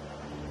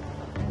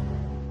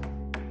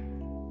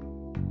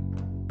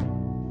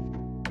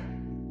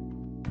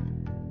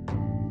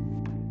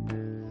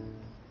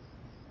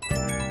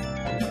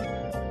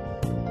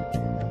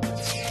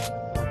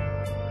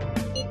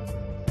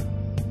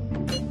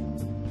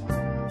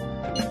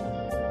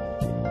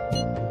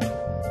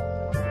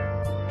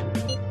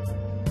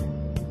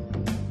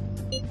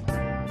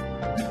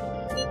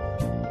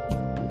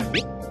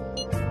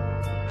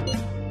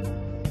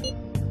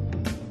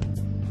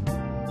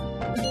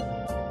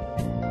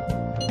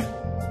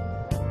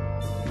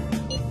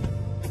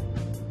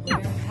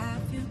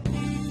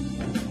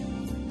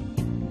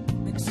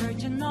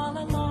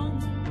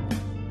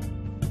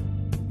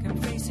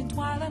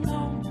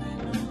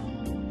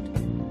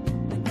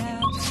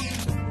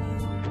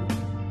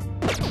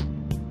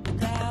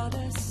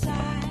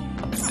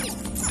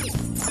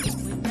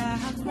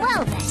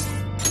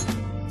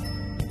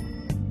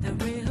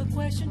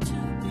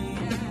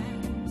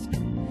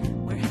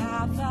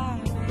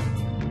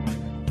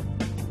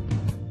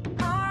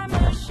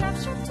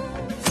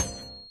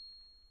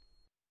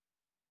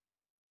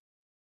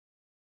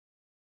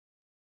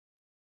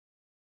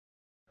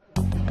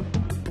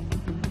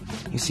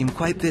 seem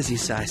quite busy,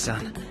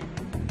 Sai-san.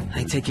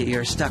 I take it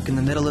you're stuck in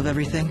the middle of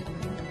everything?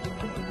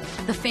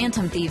 The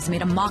Phantom Thieves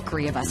made a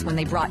mockery of us when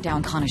they brought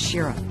down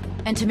Kaneshiro.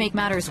 And to make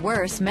matters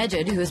worse,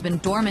 Mejid, who has been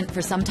dormant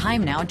for some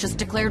time now, just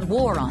declared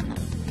war on them.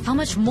 How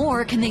much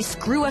more can they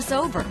screw us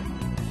over?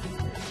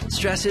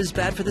 Stress is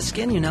bad for the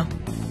skin, you know.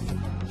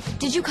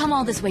 Did you come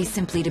all this way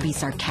simply to be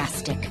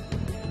sarcastic?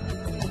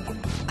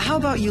 How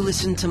about you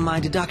listen to my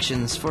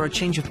deductions for a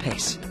change of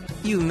pace?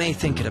 You may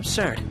think it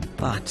absurd,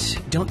 but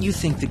don't you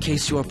think the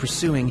case you're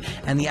pursuing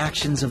and the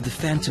actions of the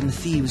Phantom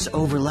Thieves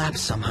overlap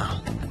somehow?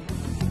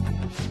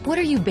 What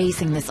are you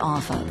basing this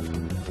off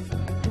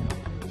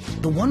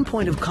of? The one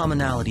point of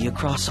commonality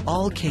across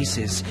all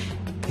cases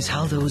is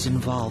how those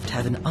involved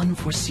have an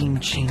unforeseen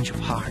change of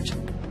heart.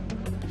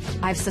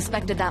 I've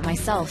suspected that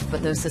myself,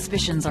 but those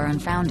suspicions are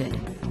unfounded.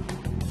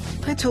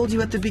 I told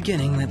you at the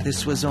beginning that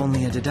this was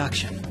only a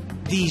deduction.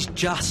 These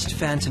just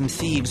Phantom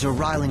Thieves are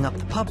riling up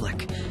the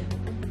public.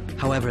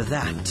 However,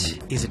 that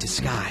is a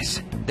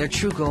disguise. Their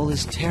true goal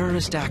is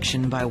terrorist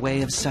action by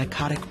way of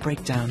psychotic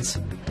breakdowns.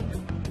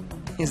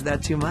 Is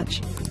that too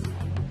much?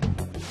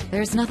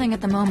 There's nothing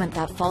at the moment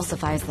that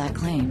falsifies that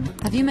claim.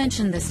 Have you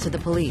mentioned this to the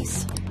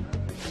police?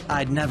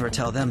 I'd never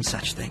tell them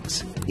such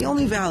things. The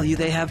only value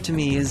they have to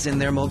me is in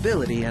their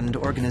mobility and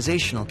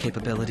organizational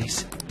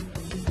capabilities.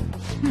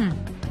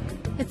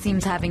 It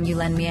seems having you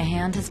lend me a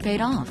hand has paid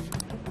off.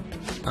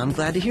 I'm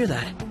glad to hear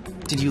that.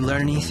 Did you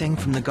learn anything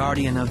from the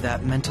guardian of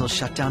that mental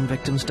shutdown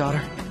victim's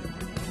daughter?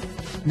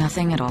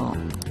 Nothing at all.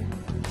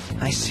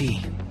 I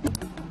see.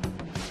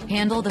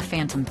 Handle the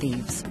Phantom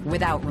Thieves,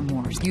 without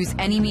remorse. Use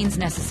any means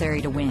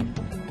necessary to win.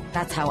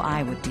 That's how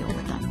I would deal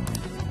with them.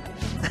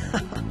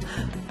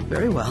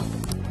 Very well.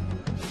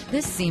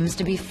 This seems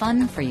to be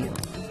fun for you.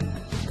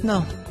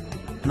 No,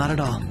 not at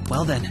all.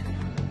 Well then,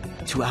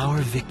 to our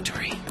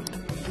victory.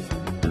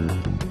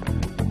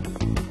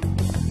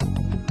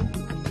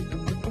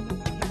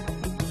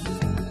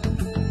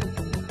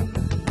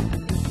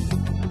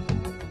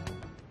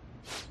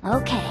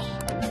 Okay.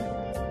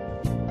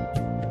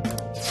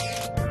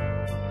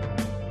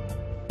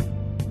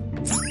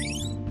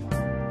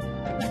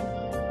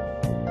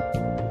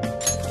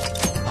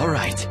 All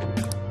right.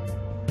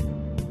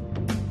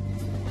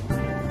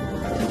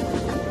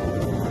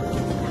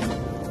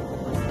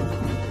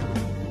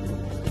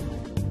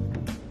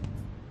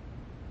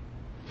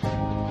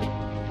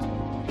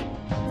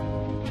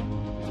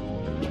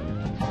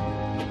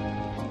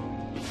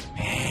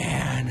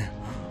 Man,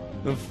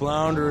 the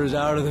flounder is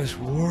out of this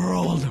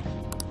world.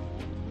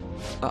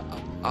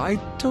 I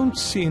don't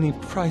see any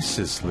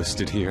prices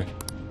listed here.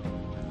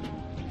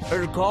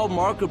 It's called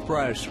market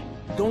price.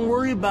 Don't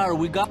worry about it.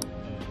 We got...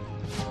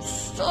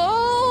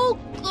 So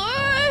good!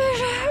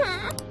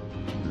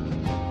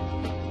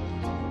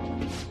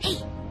 Hey,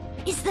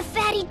 is the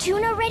fatty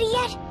tuna ready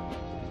yet?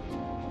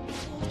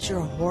 Hold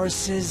your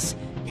horses.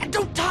 And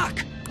don't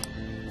talk!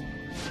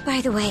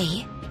 By the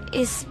way,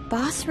 is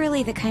Boss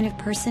really the kind of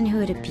person who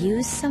would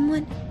abuse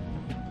someone?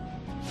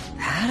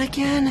 That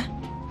again?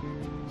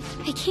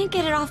 I can't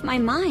get it off my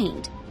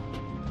mind.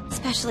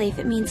 Especially if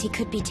it means he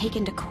could be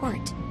taken to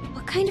court.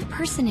 What kind of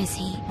person is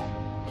he?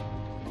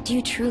 Do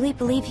you truly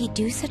believe he'd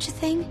do such a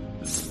thing?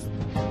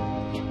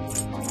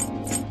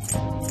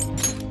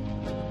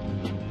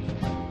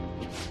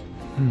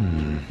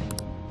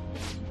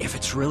 If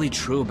it's really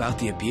true about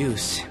the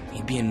abuse,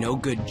 he'd be a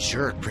no-good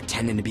jerk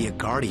pretending to be a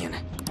guardian.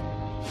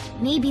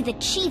 Maybe the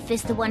chief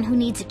is the one who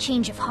needs a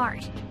change of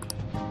heart.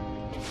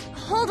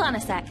 Hold on a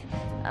sec.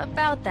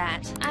 About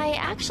that, I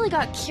actually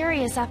got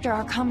curious after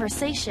our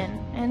conversation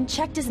and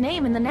checked his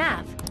name in the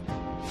nav.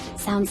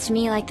 Sounds to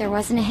me like there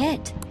wasn't a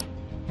hit.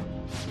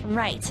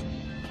 Right.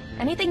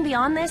 Anything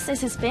beyond this is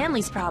his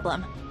family's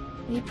problem.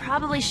 We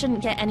probably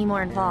shouldn't get any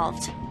more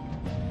involved.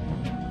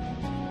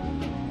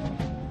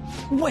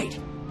 Wait,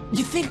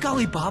 you think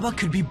Alibaba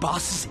could be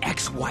Boss's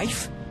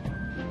ex-wife?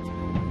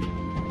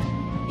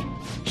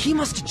 He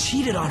must have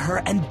cheated on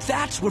her, and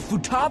that's where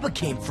Futaba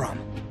came from.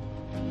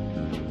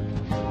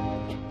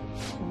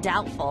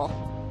 Doubtful.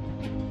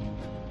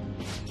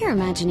 Your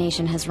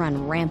imagination has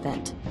run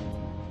rampant.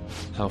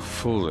 How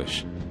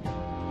foolish.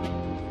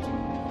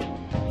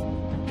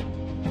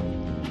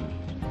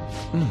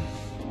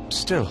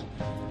 Still,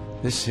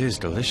 this is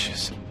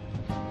delicious.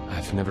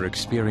 I've never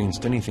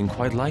experienced anything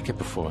quite like it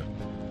before.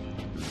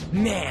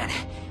 Man,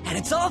 and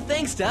it's all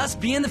thanks to us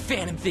being the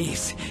Phantom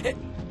Thieves.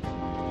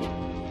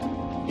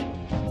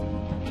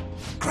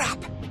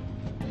 Crap.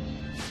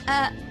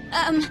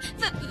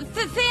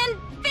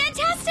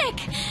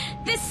 Fantastic!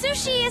 This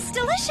sushi is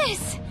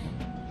delicious!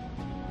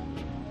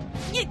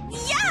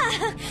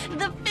 Yeah!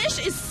 The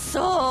fish is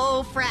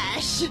so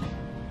fresh!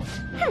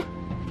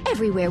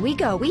 Everywhere we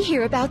go, we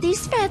hear about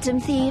these Phantom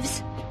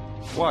Thieves.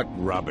 What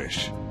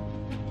rubbish.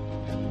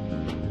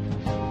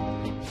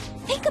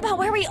 Think about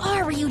where we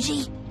are,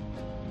 Ryuji!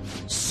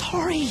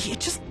 Sorry, it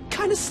just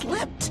kind of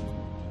slipped.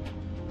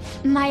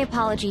 My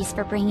apologies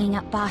for bringing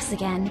up Boss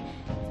again.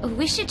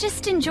 We should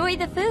just enjoy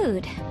the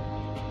food.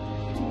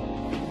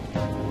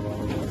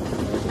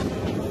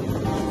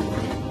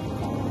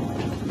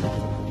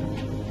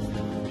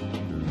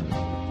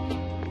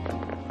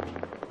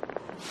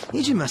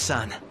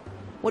 Nijima-san,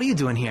 what are you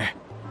doing here?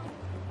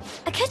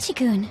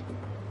 Akechi-kun.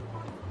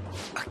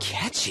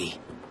 Akechi?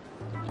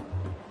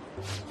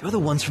 You're the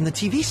ones from the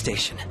TV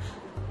station.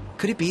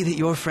 Could it be that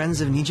you're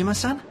friends of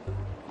Nijima-san?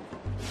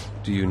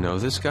 Do you know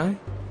this guy?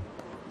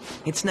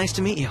 It's nice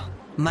to meet you.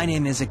 My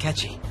name is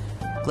Akechi.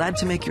 Glad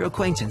to make your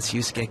acquaintance,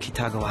 Yusuke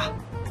Kitagawa.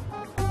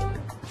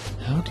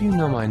 How do you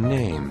know my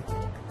name?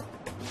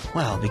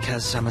 Well,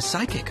 because I'm a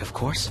psychic, of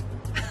course.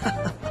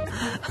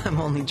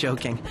 I'm only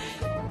joking.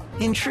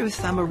 In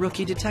truth, I'm a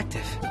rookie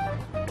detective.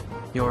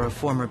 You're a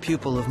former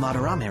pupil of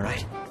Madarame,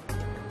 right?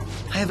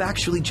 I have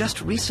actually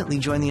just recently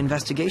joined the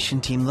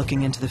investigation team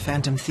looking into the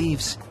Phantom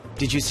Thieves.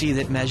 Did you see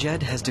that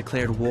Medjed has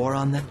declared war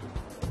on them?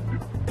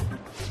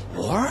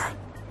 War?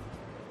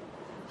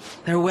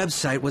 Their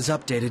website was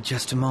updated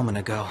just a moment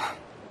ago.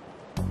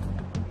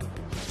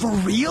 For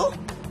real?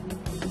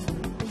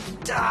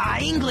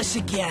 English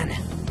again!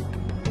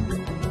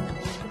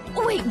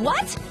 Wait,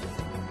 what?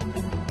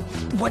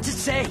 What's it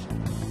say?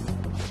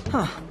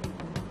 Huh.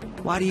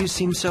 Why do you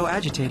seem so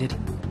agitated?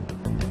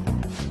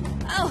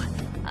 Oh,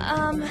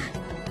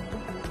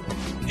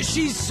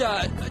 She's,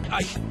 a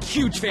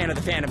huge fan of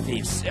the Phantom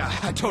Thieves.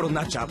 A total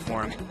nutjob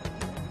for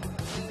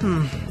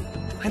him.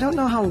 I don't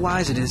know how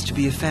wise it is to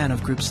be a fan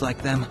of groups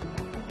like them.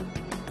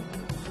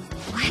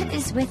 What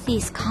is with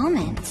these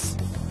comments?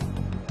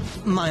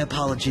 My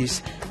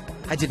apologies.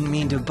 I didn't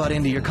mean to butt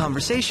into your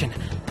conversation,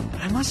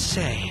 but I must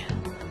say,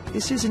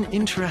 this is an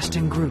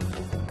interesting group.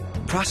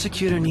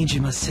 Prosecutor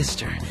Nijima's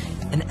sister,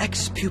 an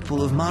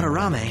ex-pupil of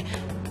Madarame,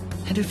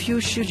 and a few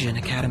Shujin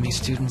Academy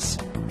students.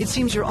 It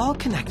seems you're all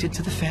connected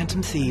to the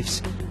Phantom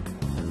Thieves.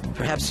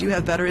 Perhaps you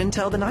have better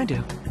intel than I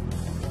do.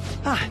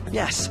 Ah,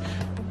 yes.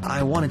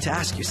 I wanted to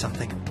ask you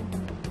something.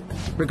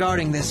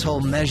 Regarding this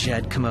whole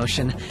Medjed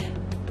commotion,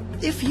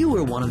 if you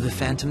were one of the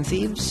Phantom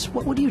Thieves,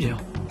 what would you do?